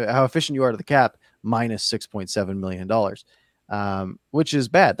efficient you are to the cap, minus $6.7 million. Which is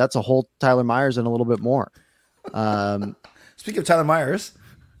bad. That's a whole Tyler Myers and a little bit more. Speaking of Tyler Myers.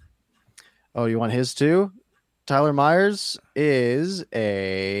 Oh, you want his too? Tyler Myers is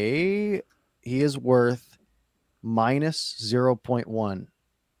worth minus 0.1.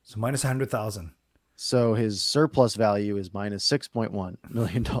 So minus 100,000. So his surplus value is minus $6.1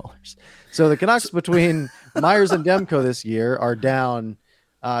 million. So the Canucks between Myers and Demko this year are down.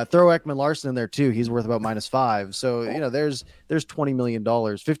 Throw Ekman Larson in there too. He's worth about minus 5. So there's $20 million,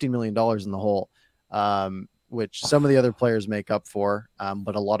 $15 million in the hole, which some of the other players make up for,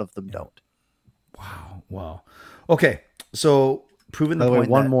 but a lot of them don't. Wow. Okay, so proving the point.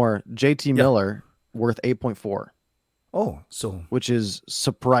 One more. JT Miller worth 8.4. Oh, so which is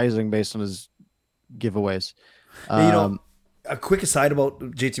surprising based on his giveaways. A quick aside about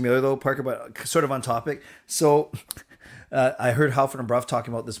JT Miller though, Parker, but sort of on topic. So. I heard Halford and Bruff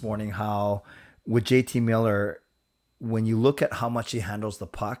talking about this morning how with JT Miller, when you look at how much he handles the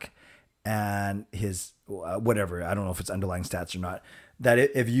puck and his whatever, I don't know if it's underlying stats or not, that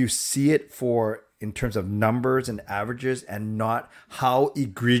if you see it in terms of numbers and averages and not how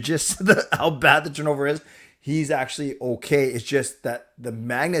egregious, how bad the turnover is, he's actually okay. It's just that the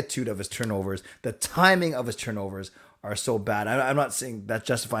magnitude of his turnovers, the timing of his turnovers are so bad. I'm not saying that's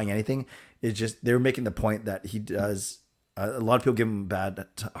justifying anything. It's just they're making the point that he does. A lot of people give him a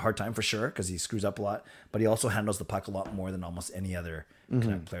hard time for sure because he screws up a lot, but he also handles the puck a lot more than almost any other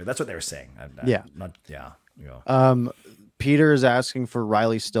player. That's what they were saying. Peter is asking for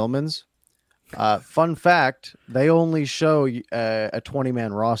Riley Stillman's. Fun fact: they only show a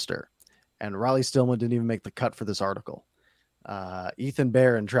 20-man roster, and Riley Stillman didn't even make the cut for this article. Ethan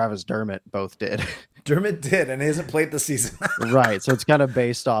Bear and Travis Dermott both did. Dermott did, and he hasn't played this season. Right, so it's kind of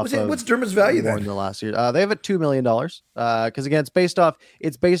based off of What's Dermott's value more then? in the last year. They have it $2 million. Because again, it's based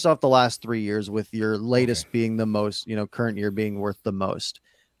off the last 3 years, with your latest being the most, current year being worth the most,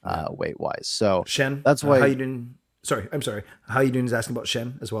 weight wise. So Shen, that's why how you doing? Sorry, I'm sorry. How you doing is asking about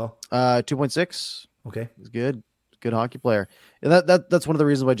Shen as well. 2.6. Okay, He's good. Good hockey player. And that's one of the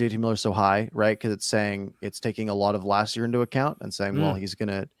reasons why JT Miller's so high, right? Because it's taking a lot of last year into account and saying, well, he's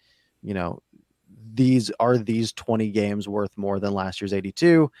gonna, these 20 games worth more than last year's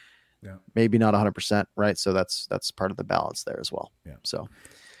 82. Yeah. Maybe not 100%, right? So that's part of the balance there as well. Yeah. So,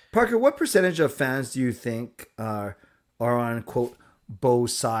 Parker, what percentage of fans do you think are on quote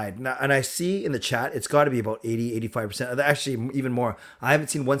Bo's side? Now, and I see in the chat it's got to be about 80-85%. Actually, even more. I haven't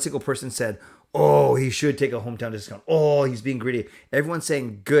seen one single person said, "Oh, he should take a hometown discount. Oh, he's being greedy." Everyone's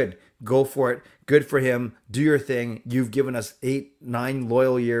saying, "Good, go for it. Good for him. Do your thing. You've given us 8-9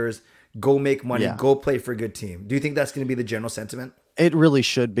 loyal years. Go make money. Yeah. Go play for a good team." Do you think that's going to be the general sentiment? it really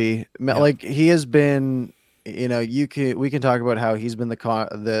should be. Like, he has been, we can talk about how he's been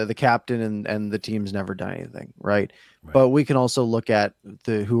the captain and the team's never done anything, right? But we can also look at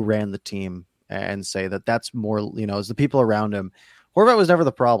who ran the team and say that's more, it's the people around him. Horvat was never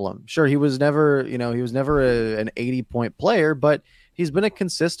the problem. Sure, he was never, an 80-point player, but he's been a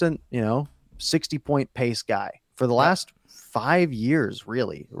consistent, 60-point pace guy for the last 5 years,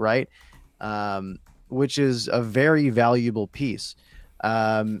 really, right? Which is a very valuable piece.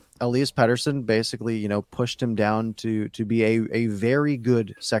 Elias Pettersson basically, pushed him down to be a very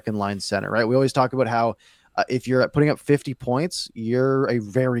good second line center, right? We always talk about how if you're putting up 50 points, you're a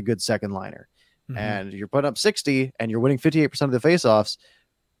very good second liner. And you're putting up 60 and you're winning 58% of the faceoffs.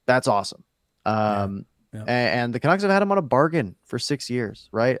 That's awesome. And the Canucks have had him on a bargain for 6 years,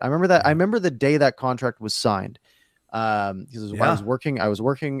 right? I remember that. I remember the day that contract was signed. Because I was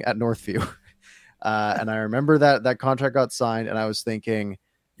working at Northview. And I remember that contract got signed, and I was thinking,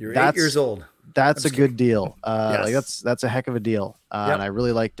 you're 8 years old. That's a good deal. Yes. Like that's a heck of a deal. And I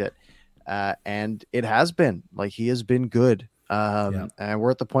really liked it. And it has been, like, he has been good. And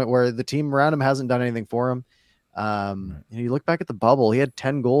we're at the point where the team around him hasn't done anything for him. You look back at the bubble, he had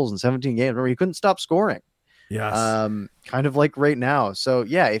 10 goals in 17 games. Remember, he couldn't stop scoring. Yes. Kind of like right now. So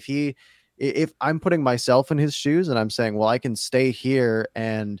yeah, if I'm putting myself in his shoes and I'm saying, well, I can stay here,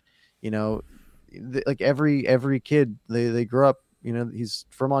 and like every kid, they grow up, he's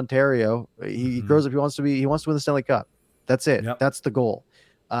from Ontario. He grows up, he wants to win the Stanley Cup. That's it. Yep. That's the goal.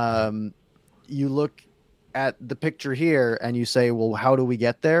 You look at the picture here and you say, well, how do we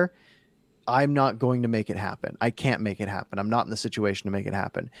get there? I'm not going to make it happen. I can't make it happen. I'm not in the situation to make it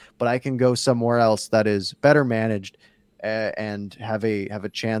happen, but I can go somewhere else that is better managed and have a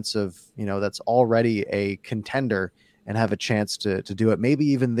chance of, that's already a contender, and have a chance to do it. Maybe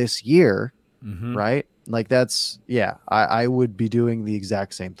even this year. Right? Like, I would be doing the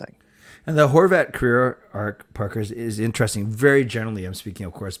exact same thing. And the Horvat career arc, Parker's, is interesting. Very generally, I'm speaking,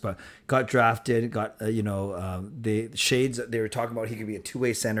 of course, but got drafted, got, the shades that they were talking about. He could be a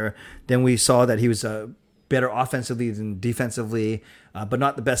two-way center. Then we saw that he was better offensively than defensively, but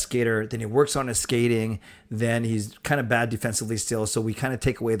not the best skater. Then he works on his skating. Then he's kind of bad defensively still. So we kind of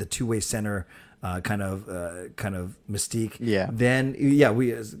take away the two-way center kind of mystique. Yeah. Then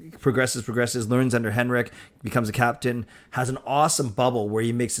we progresses, learns under Henrik, becomes a captain, has an awesome bubble where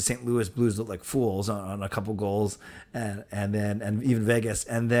he makes the St. Louis Blues look like fools on a couple goals, and even Vegas,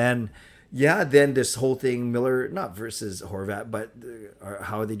 and then this whole thing, Miller, not versus Horvat, but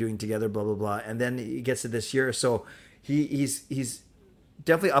how are they doing together, blah blah blah, and then he gets to this year, so he's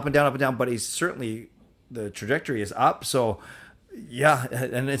definitely up and down, but he's certainly, the trajectory is up, so. Yeah,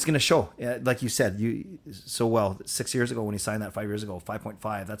 and it's going to show, like you said, so well 6 years ago when he signed that, 5 years ago,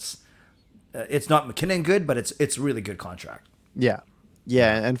 5.5. That's it's not McKinnon good, but it's really good contract. Yeah,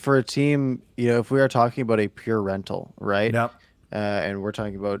 and for a team, if we are talking about a pure rental, right? Yep. And we're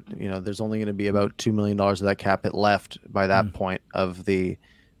talking about, there's only going to be about $2 million of that cap hit left by that point of the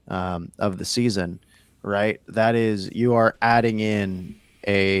season, right? That is, you are adding in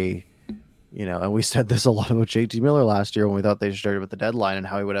and we said this a lot about JT Miller last year when we thought they started with the deadline and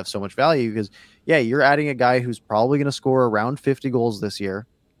how he would have so much value, because you're adding a guy who's probably going to score around 50 goals this year,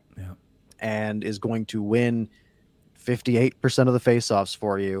 and is going to win 58% of the faceoffs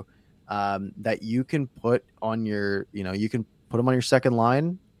for you, that you can put on your, you can put him on your second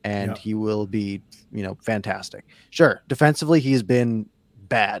line, and he will be, fantastic. Sure, defensively he's been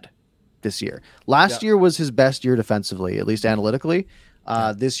bad this year. Last year was his best year defensively, at least analytically.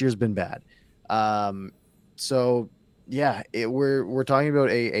 This year's been bad. So yeah, we're talking about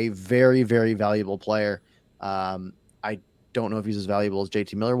a very, very valuable player. I don't know if he's as valuable as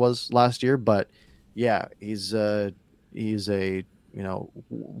JT Miller was last year, but yeah, he's a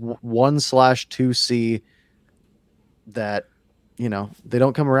 1/2C that they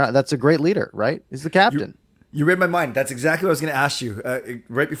don't come around. That's a great leader, right? He's the You captain. you read my mind. That's exactly what I was going to ask you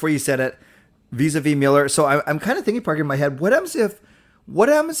right before you said it. Vis-a-vis Miller. So I'm kind of thinking, Parker, in my head, what happens if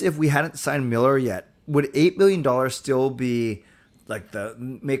we hadn't signed Miller yet? Would $8 million still be like the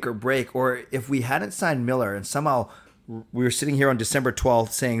make or break? Or if we hadn't signed Miller and somehow we were sitting here on December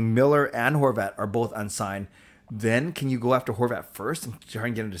 12th saying Miller and Horvat are both unsigned, then can you go after Horvat first and try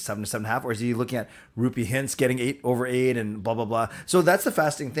and get him to 7 to 7.5? Or is he looking at Rupi Hintz getting 8/8 and blah, blah, blah? So that's the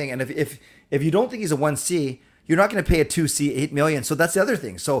fascinating thing. And if you don't think he's a 1C, you're not going to pay a 2C $8 million. So that's the other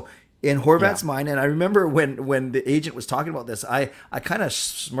thing. So in Horvat's mind, and I remember when the agent was talking about this, I kind of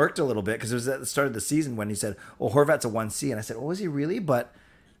smirked a little bit because it was at the start of the season when he said, "Oh, Horvat's a 1C," and I said, "Oh, is he really?" But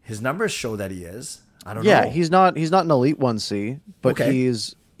his numbers show that he is. I don't Yeah, know. he's not an elite 1C, but Okay.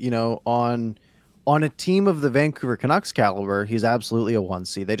 he's, on a team of the Vancouver Canucks caliber, he's absolutely a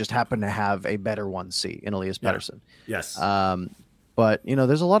 1C. They just happen to have a better 1C in Elias Yeah. Pettersson. Yes. But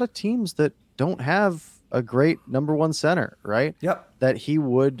there's a lot of teams that don't have a great number one center, right? Yep. That he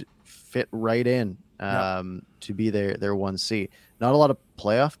would fit right in Yep. to be their 1C. Not a lot of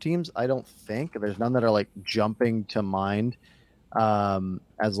playoff teams, I don't think. There's none that are like jumping to mind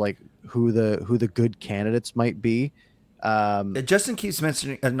as like who the good candidates might be. Justin keeps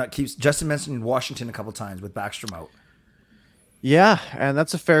mentioning, not keeps. Justin mentioned Washington a couple times with Backstrom out. Yeah, and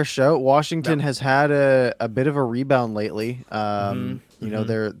that's a fair shout. Washington Yeah. has had a bit of a rebound lately. Mm-hmm.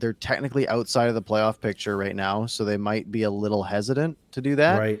 They're technically outside of the playoff picture right now, so they might be a little hesitant to do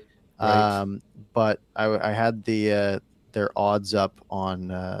that. Right. Right. But I had their odds up on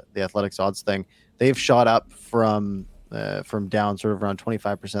the Athletics odds thing. They've shot up from down sort of around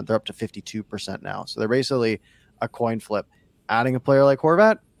 25%. They're up to 52% now. So they're basically a coin flip. Adding a player like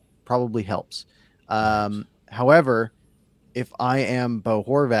Horvat probably helps. However, if I am Bo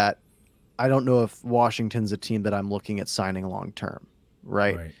Horvat, I don't know if Washington's a team that I'm looking at signing long term,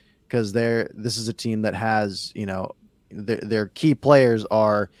 right? Right. Because this is a team that has, their key players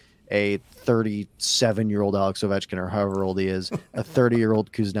are a 37-year-old Alex Ovechkin, or however old he is, a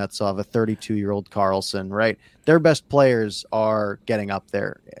 30-year-old Kuznetsov, a 32-year-old Carlson, right? Their best players are getting up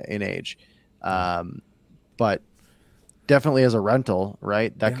there in age. But definitely as a rental,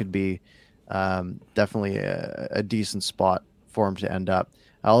 right? That could be definitely a decent spot for him to end up.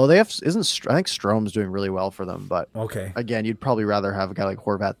 Although I think Strome's doing really well for them, but Okay. again, you'd probably rather have a guy like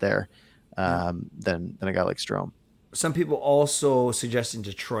Horvat there than a guy like Strome. Some people also suggesting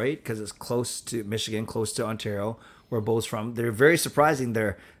Detroit because it's close to Michigan, close to Ontario, where Bo's from. They're very surprising.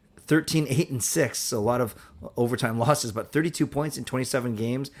 They're 13-8-6, so a lot of overtime losses, but 32 points in 27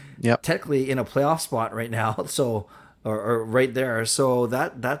 games. Yep. Technically in a playoff spot right now, so or right there. So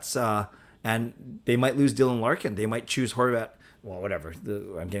that's and they might lose Dylan Larkin. They might choose Horvat. Well, whatever.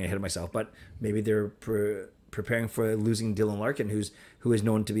 I'm getting ahead of myself, but maybe they're preparing for losing Dylan Larkin, who is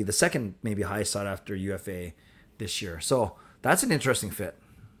known to be the second maybe highest sought after UFA this year. So that's an interesting fit.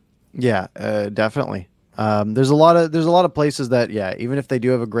 Yeah, definitely. There's a lot of places that, yeah, even if they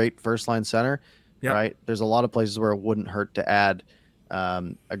do have a great first line center, Yep. right? There's a lot of places where it wouldn't hurt to add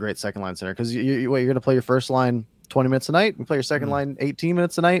a great second line center, because you're going to play your first line 20 minutes a night and play your second line 18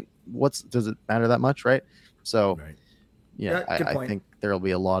 minutes a night. Does it matter that much, right? So Right. yeah, Yeah, good I point. think there'll be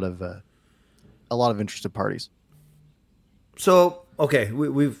a lot of interested parties. So okay,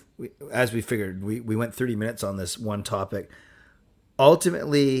 we've as we figured, we went 30 minutes on this one topic.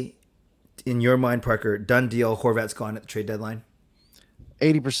 Ultimately, in your mind, Parker, done deal. Horvat's gone at the trade deadline.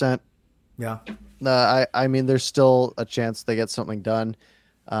 80%. Yeah. I mean, there's still a chance they get something done.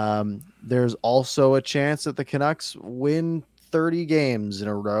 There's also a chance that the Canucks win 30 games in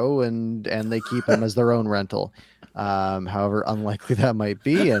a row and they keep him as their own rental. However unlikely that might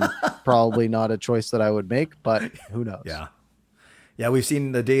be, and probably not a choice that I would make, but who knows? Yeah. Yeah, we've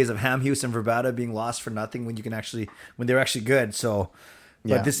seen the days of Hamhuis and Verbata being lost for nothing when they're actually good. So,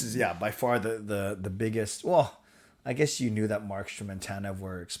 but Yeah. this is by far the biggest. Well, I guess you knew that Markstrom and Tanev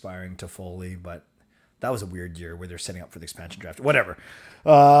were expiring to Foley, but that was a weird year where they're setting up for the expansion draft. Whatever.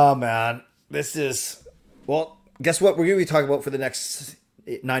 Oh man, this is Guess what we're going to be talking about for the next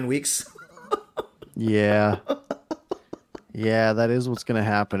 9 weeks. Yeah. Yeah, that is what's going to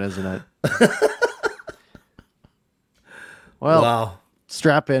happen, isn't it? Well, Wow.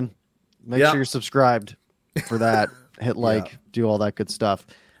 strap in. Make Yeah. sure you're subscribed for that. Hit like, do all that good stuff.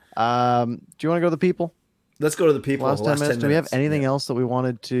 Do you want to go to the people? Let's go to the people. Last 10 minutes. Do we have anything else that we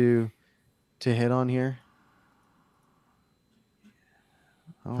wanted to to hit on here?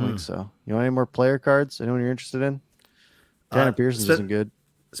 I don't think so. You want any more player cards? Anyone you're interested in? Tanner Pearson's isn't good.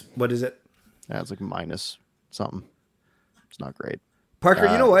 What is it? Yeah, it's like minus something. It's not great. Parker,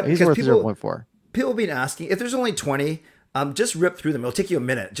 you know what? He's worth 0.4. People have been asking if there's only 20. Just rip through them. It'll take you a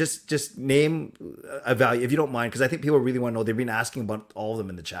minute. Just name a value if you don't mind, because I think people really want to know. They've been asking about all of them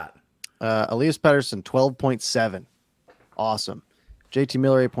in the chat. Elias Pettersson, 12.7. Awesome. JT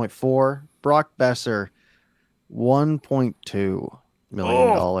Miller, 8.4. Brock Besser, $1.2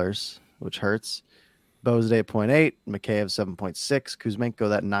 million, which hurts. Bose at 8.8. Mikheyev, 7.6. Kuzmenko,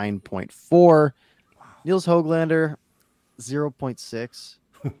 that 9.4. Niels Höglander, 0.6.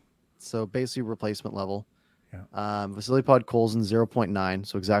 So basically replacement level. Yeah. Vasily Podkolzin, 0.9.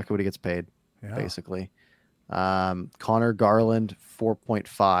 So exactly what he gets paid, basically. Connor Garland,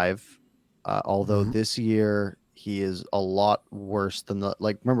 4.5. Although this year he is a lot worse than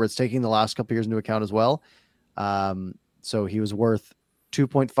remember, it's taking the last couple years into account as well. So he was worth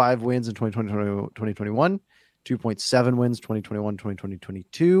 2.5 wins in 2021, 2.7 wins 2021,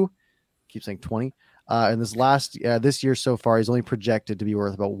 2022. Keep saying 20. And this year so far, he's only projected to be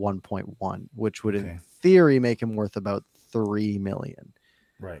worth about 1.1, which would in theory make him worth about 3 million.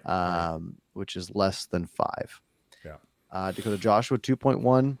 Right. Which is less than 5. Yeah. Dakota Joshua,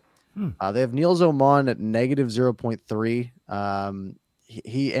 2.1. They have Niels Oman at negative 0.3.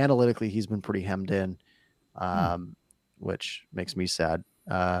 He analytically, he's been pretty hemmed in, which makes me sad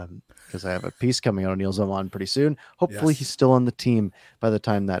because I have a piece coming out on Niels Oman pretty soon. Hopefully he's still on the team by the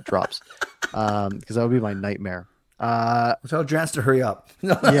time that drops, because that would be my nightmare. Tell Drance to hurry up.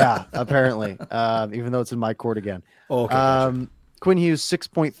 Yeah, apparently, even though it's in my court again. Oh, okay. Gotcha. Quinn Hughes,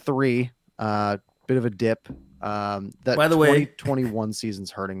 6.3, bit of a dip. That, by the way, 2021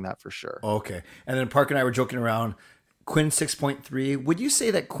 season's hurting that for sure. Okay. And then Park and I were joking around. Quinn 6.3. Would you say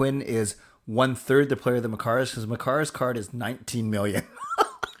that Quinn is 1/3 the player that Makar is? Because Makar's card is 19 million.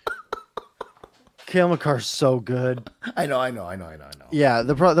 Cale Makar's so good. I know. Yeah,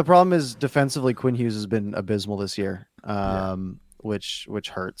 the problem is defensively, Quinn Hughes has been abysmal this year, which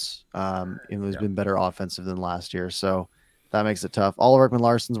hurts. He's been better offensive than last year, so that makes it tough. Oliver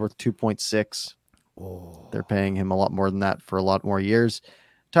Ekman-Larsson's worth 2.6. Oh. They're paying him a lot more than that for a lot more years.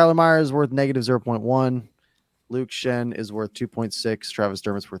 Tyler Myers is worth negative 0.1. Luke Shen is worth 2.6. Travis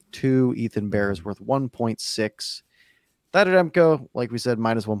Dermott's worth 2. Ethan Bear is worth 1.6. Thad Ademko, like we said,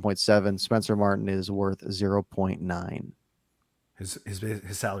 minus 1.7. Spencer Martin is worth 0.9. His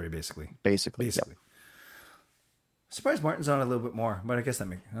salary, basically. Basically. Yep. Surprised Martin's on a little bit more, but I guess that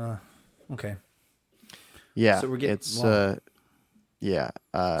makes okay. Yeah. So we're getting so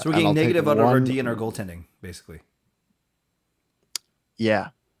we're getting negative out of our D and our goaltending, basically. Yeah.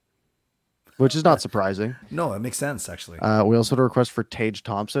 Which is not surprising. No, it makes sense, actually. We also had a request for Tage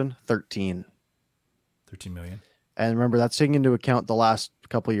Thompson, 13 million. And remember, that's taking into account the last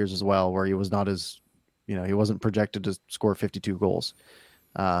couple of years as well, where he was not as, he wasn't projected to score 52 goals,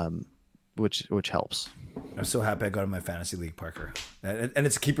 which helps. I'm so happy I got in my fantasy league, Parker. And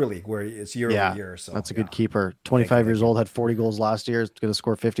it's a keeper league where it's year over year. So that's a good keeper. 25 years old, had 40 goals last year. Is going to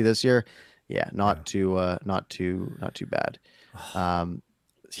score 50 this year. Yeah, not too bad.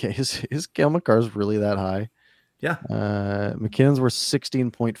 His Cale Makar's really that high. Yeah. McKinnon's worth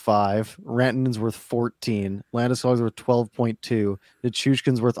 16.5. Rantanen's worth 14. Landeskog's worth 12.2.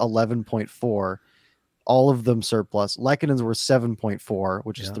 Nichushkin's worth 11.4. All of them surplus. Lekkonen's worth 7.4,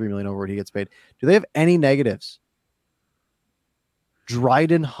 which is $3 million over what he gets paid. Do they have any negatives?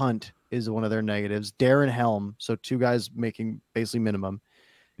 Dryden Hunt is one of their negatives. Darren Helm, so 2 guys making basically minimum.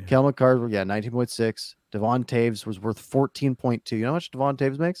 Yeah. Cale Makar, 19.6. Devon Taves was worth 14.2. You know how much Devon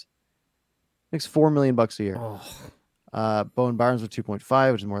Taves makes? Makes $4 million a year. Bowen Barnes with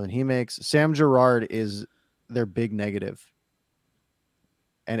 2.5, which is more than he makes. Sam Girard is their big negative.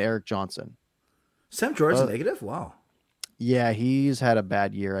 And Eric Johnson. Sam Girard's a negative? Wow. Yeah, he's had a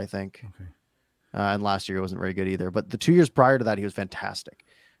bad year, I think. Okay. And last year he wasn't very good either. But the 2 years prior to that, he was fantastic.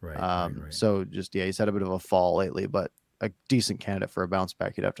 Right. So just, he's had a bit of a fall lately, but a decent candidate for a bounce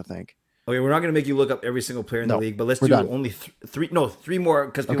back, you'd have to think. Okay, we're not going to make you look up every single player in the league, but let's do only three more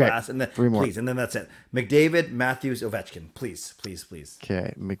because people asked, and then 3 more, please, and then that's it. McDavid, Matthews, Ovechkin, please.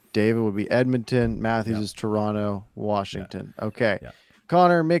 Okay, McDavid would be Edmonton. Matthews is Toronto, Washington. Yeah. Okay,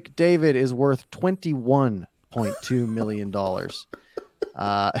 Connor McDavid is worth $21.2 million.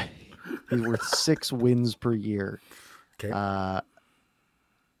 He's worth 6 wins per year. Okay, and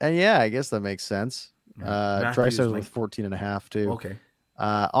I guess that makes sense. Draisaitl worth 14.5 too. Okay.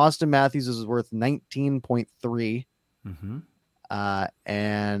 Austin Matthews is worth 19.3. Mm-hmm.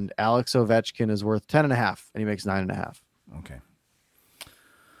 And Alex Ovechkin is worth 10.5, and he makes 9.5. Okay.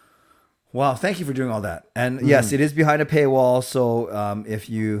 Wow, thank you for doing all that. And yes, it is behind a paywall. So if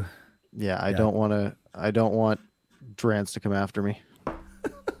you, Yeah, I don't want to. I don't want Drance to come after me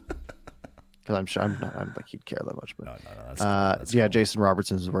because I'm sure I'm not. I'm like he'd care that much. But no, that's cool. That's yeah, cool. Jason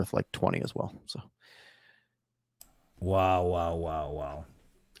Robertson is worth like 20 as well. So Wow.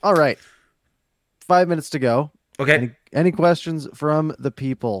 all right, 5 minutes to go. Okay. Any questions from the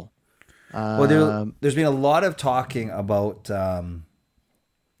people? Well, there's been a lot of talking about,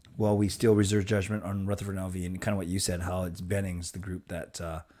 well, we still reserve judgment on Rutherford and LV, and kind of what you said, how it's Benning's the group that,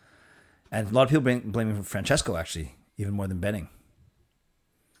 and a lot of people blaming Francesco actually, even more than Benning.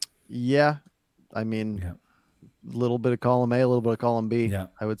 Yeah, I mean, a little bit of column A, a little bit of column B. Yeah,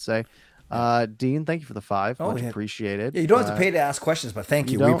 I would say. Dean, thank you for the 5. Much appreciated. Yeah, you don't have to pay to ask questions, but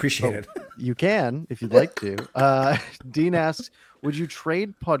thank you. We appreciate it. You can if you'd like to. Dean asks, would you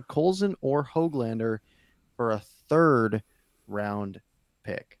trade Podkolzin or Höglander for a 3rd round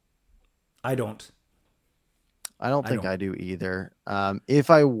pick? I don't think I do either. If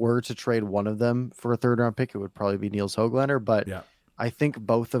I were to trade one of them for a 3rd round pick, it would probably be Niels Höglander, but I think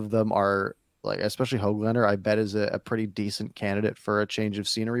both of them are, like, especially Höglander, I bet is a pretty decent candidate for a change of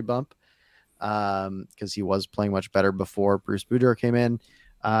scenery bump. Because he was playing much better before Bruce Boudreau came in.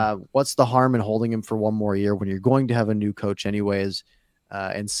 What's the harm in holding him for one more year when you're going to have a new coach anyways,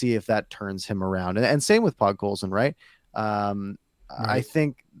 and see if that turns him around? And same with Podkolzin, right? Right.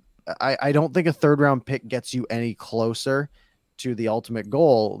 I don't think a 3rd round pick gets you any closer to the ultimate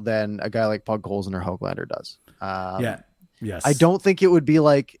goal than a guy like Podkolzin or Höglander does. Yes. I don't think it would be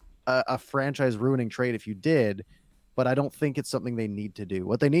like a franchise ruining trade if you did, but I don't think it's something they need to do.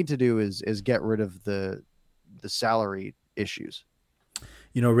 What they need to do is get rid of the salary issues.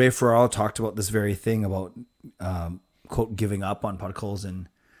 You know, Ray Ferraro talked about this very thing about, quote, giving up on Podkolzin.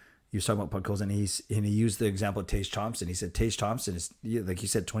 He was talking about Podkolzin, and he used the example of Tage Thompson. He said Tage Thompson is, like you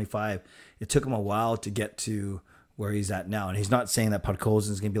said, 25. It took him a while to get to where he's at now. And he's not saying that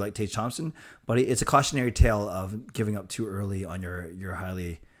Podkolzin is going to be like Tage Thompson, but it's a cautionary tale of giving up too early on your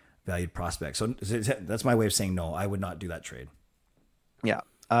highly valued prospect. So that's my way of saying no. I would not do that trade. Yeah.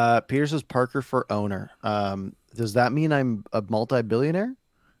 Peter says Parker for owner. Does that mean I'm a multi-billionaire?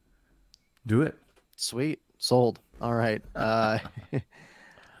 Do it. Sweet. Sold. All right.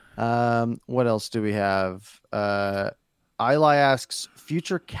 What else do we have? Eli asks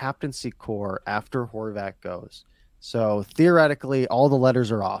future captaincy core after Horvat goes. So theoretically, all the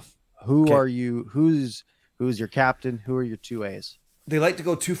letters are off. Who are you? Who's your captain? Who are your 2As? They like to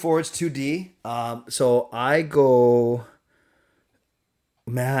go 2 forwards, 2D. So I go,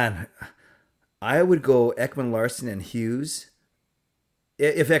 man, I would go Ekman Larsson and Hughes.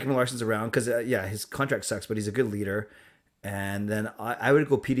 If Ekman Larsson's around, because his contract sucks, but he's a good leader. And then I would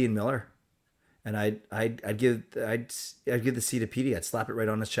go Petey and Miller, and I'd give the C to Petey. I'd slap it right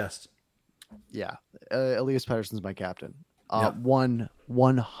on his chest. Yeah, Elias Pettersson's my captain. 100%.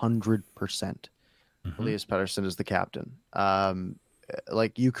 Elias Pettersson is the captain.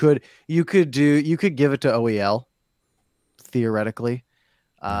 Like you could give it to OEL theoretically,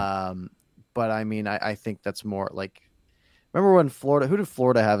 but I mean I think that's more like, remember when who did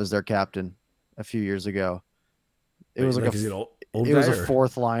Florida have as their captain a few years ago? It was like a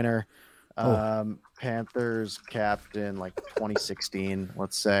 4th liner. Panthers captain, like 2016,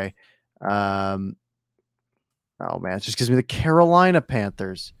 let's say. Oh man, it just gives me the Carolina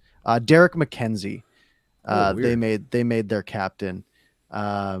Panthers. Derek McKenzie. They made their captain.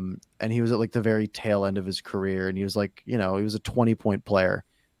 And he was at like the very tail end of his career, and he was like, he was a 20-point player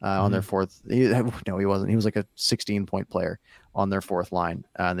on their 4th. No, he wasn't. He was like a 16-point player on their 4th line,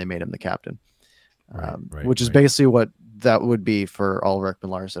 and they made him the captain. Which is basically what that would be for Oliver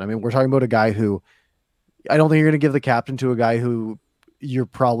Ekman-Larsson. I mean, we're talking about a guy who I don't think you're going to give the captain to a guy who you're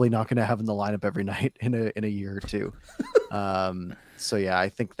probably not going to have in the lineup every night in a year or two. So yeah, I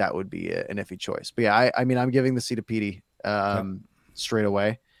think that would be an iffy choice. But yeah, I mean, I'm giving the C to Petey straight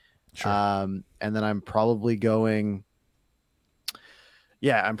away. Sure. And then I'm probably giving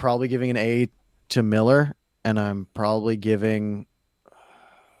an A to Miller, and I'm probably giving.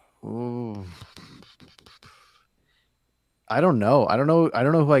 I don't know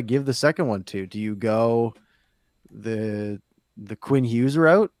who I give the second one to. Do you go the Quinn Hughes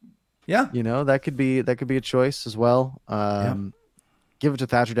route? Yeah. That could be a choice as well. Give it to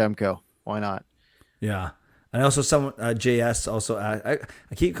Thatcher Demko. Why not? Yeah. And also JS also, I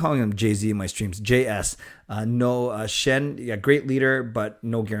keep calling him JZ in my streams. JS, Shen, great leader, but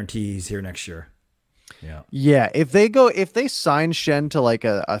no guarantee he's here next year. Yeah. If they sign Shen to like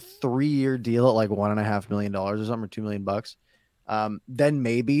a 3-year deal at like $1.5 million or something, or $2 million, then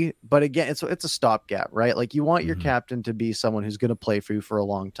maybe. But again, it's a stopgap, right? Like you want your Mhm. captain to be someone who's going to play for you for a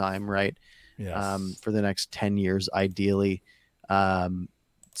long time, right? Yes. For the next 10 years, ideally. Um,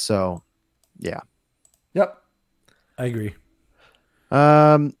 so yeah. Yep. I agree.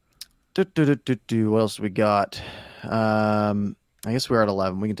 Um, what else we got? I guess we're at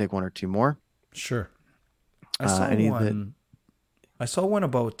 11. We can take one or two more. Sure. I saw Any that one. I saw one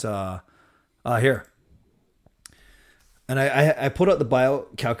about here, and I put out the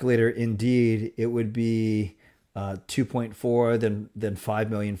buyout calculator. Indeed, it would be 2.4, then 5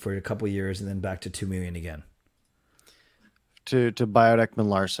 million for a couple of years, and then back to 2 million again. to buy out Ekman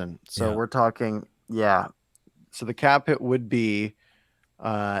Larson. So Yeah. we're talking, yeah. So the cap hit would be,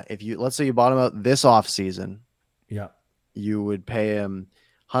 if you let's say you bought him out this off season, Yeah. you would pay him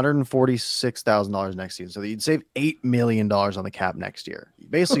 $146,000 next season. So you'd save $8 million on the cap next year.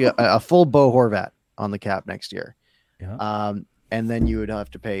 Basically, a full Bo Horvat on the cap next year. Yeah. And then you would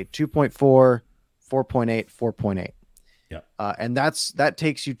have to pay 2.4, 4.8, 4.8. Yeah. And that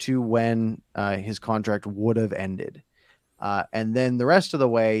takes you to when his contract would have ended. And then the rest of the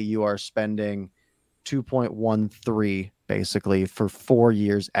way, you are spending 2.13 basically for 4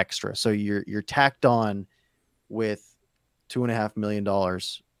 years extra. So you're tacked on with $2.5 million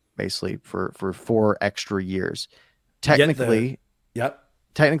basically for 4 extra years. Technically, Yep.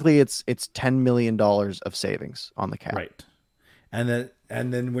 it's $10 million of savings on the cap. Right. And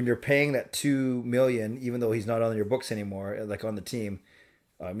then when you're paying that 2 million, even though he's not on your books anymore, like on the team,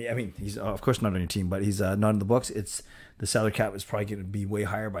 I mean, he's of course not on your team, but he's not on the books. It's the salary cap is probably going to be way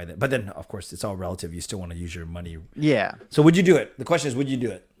higher by then. But then, of course, it's all relative. You still want to use your money. Yeah. So, would you do it? The question is, would you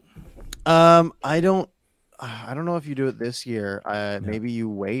do it? I don't know if you do it this year. Maybe you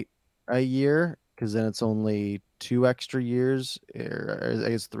wait a year because then it's only 2 extra years, or I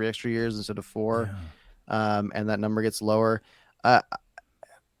guess 3 extra years instead of 4. And that number gets lower. Uh,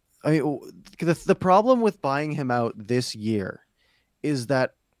 I mean, the problem with buying him out this year is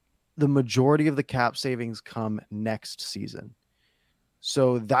that the majority of the cap savings come next season.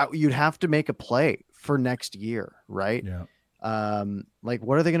 So that you'd have to make a play for next year, right? Yeah. Like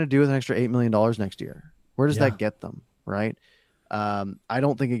what are they going to do with an extra $8 million next year? Where does Yeah. that get them, right? I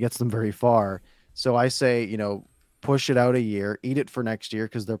don't think it gets them very far. So I say, push it out a year, eat it for next year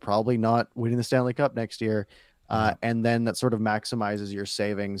because they're probably not winning the Stanley Cup next year. And then that sort of maximizes your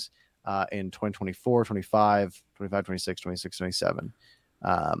savings in 2024, 25, 25, 26, 26, 27.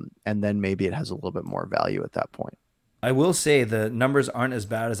 And then maybe it has a little bit more value at that point. I will say the numbers aren't as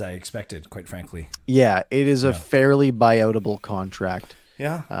bad as I expected, quite frankly. Yeah, it is a fairly buyoutable contract.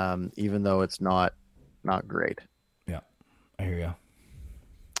 Yeah. Even though it's not great. Yeah. I hear you.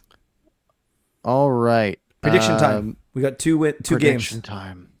 All right. Prediction time. We got two games.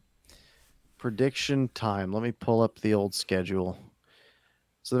 Prediction time. Let me pull up the old schedule.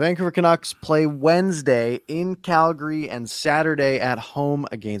 So the Vancouver Canucks play Wednesday in Calgary and Saturday at home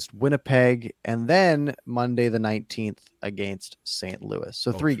against Winnipeg, and then Monday the 19th against St. Louis.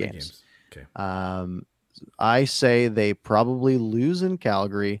 So three games. Okay. I say they probably lose in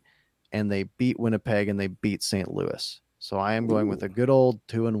Calgary and they beat Winnipeg and they beat St. Louis. So I am going with a good old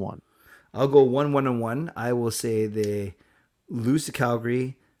 2-1. I'll go 1-1-1. I will say they lose to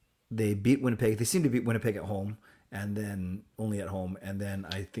Calgary. They beat Winnipeg. They seem to beat Winnipeg at home, and then only at home. And then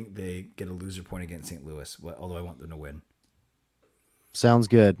I think they get a loser point against St. Louis, although I want them to win. Sounds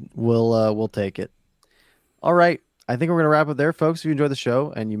good. We'll take it. All right. I think we're going to wrap up there, folks. If you enjoyed the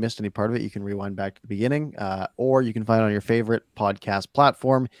show and you missed any part of it, you can rewind back to the beginning, or you can find it on your favorite podcast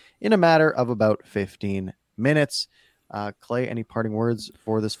platform in a matter of about 15 minutes. Clay, any parting words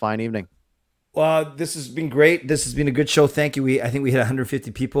for this fine evening? Well, this has been great. This has been a good show. Thank you. I think we hit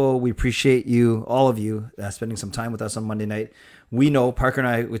 150 people. We appreciate you, all of you, spending some time with us on Monday night. We know, Parker and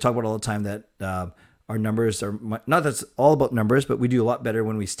I, we talk about all the time that our numbers are not that's all about numbers, but we do a lot better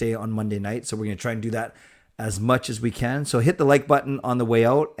when we stay on Monday night. So we're going to try and do that as much as we can. So hit the like button on the way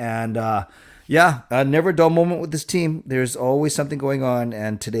out. And never a dull moment with this team. There's always something going on.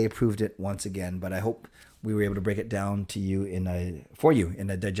 And today proved it once again. But I hope we were able to break it down to you for you in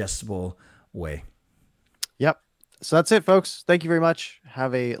a digestible way. Yep. So that's it, folks. Thank you very much.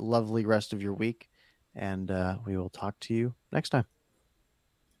 Have a lovely rest of your week. And we will talk to you next time.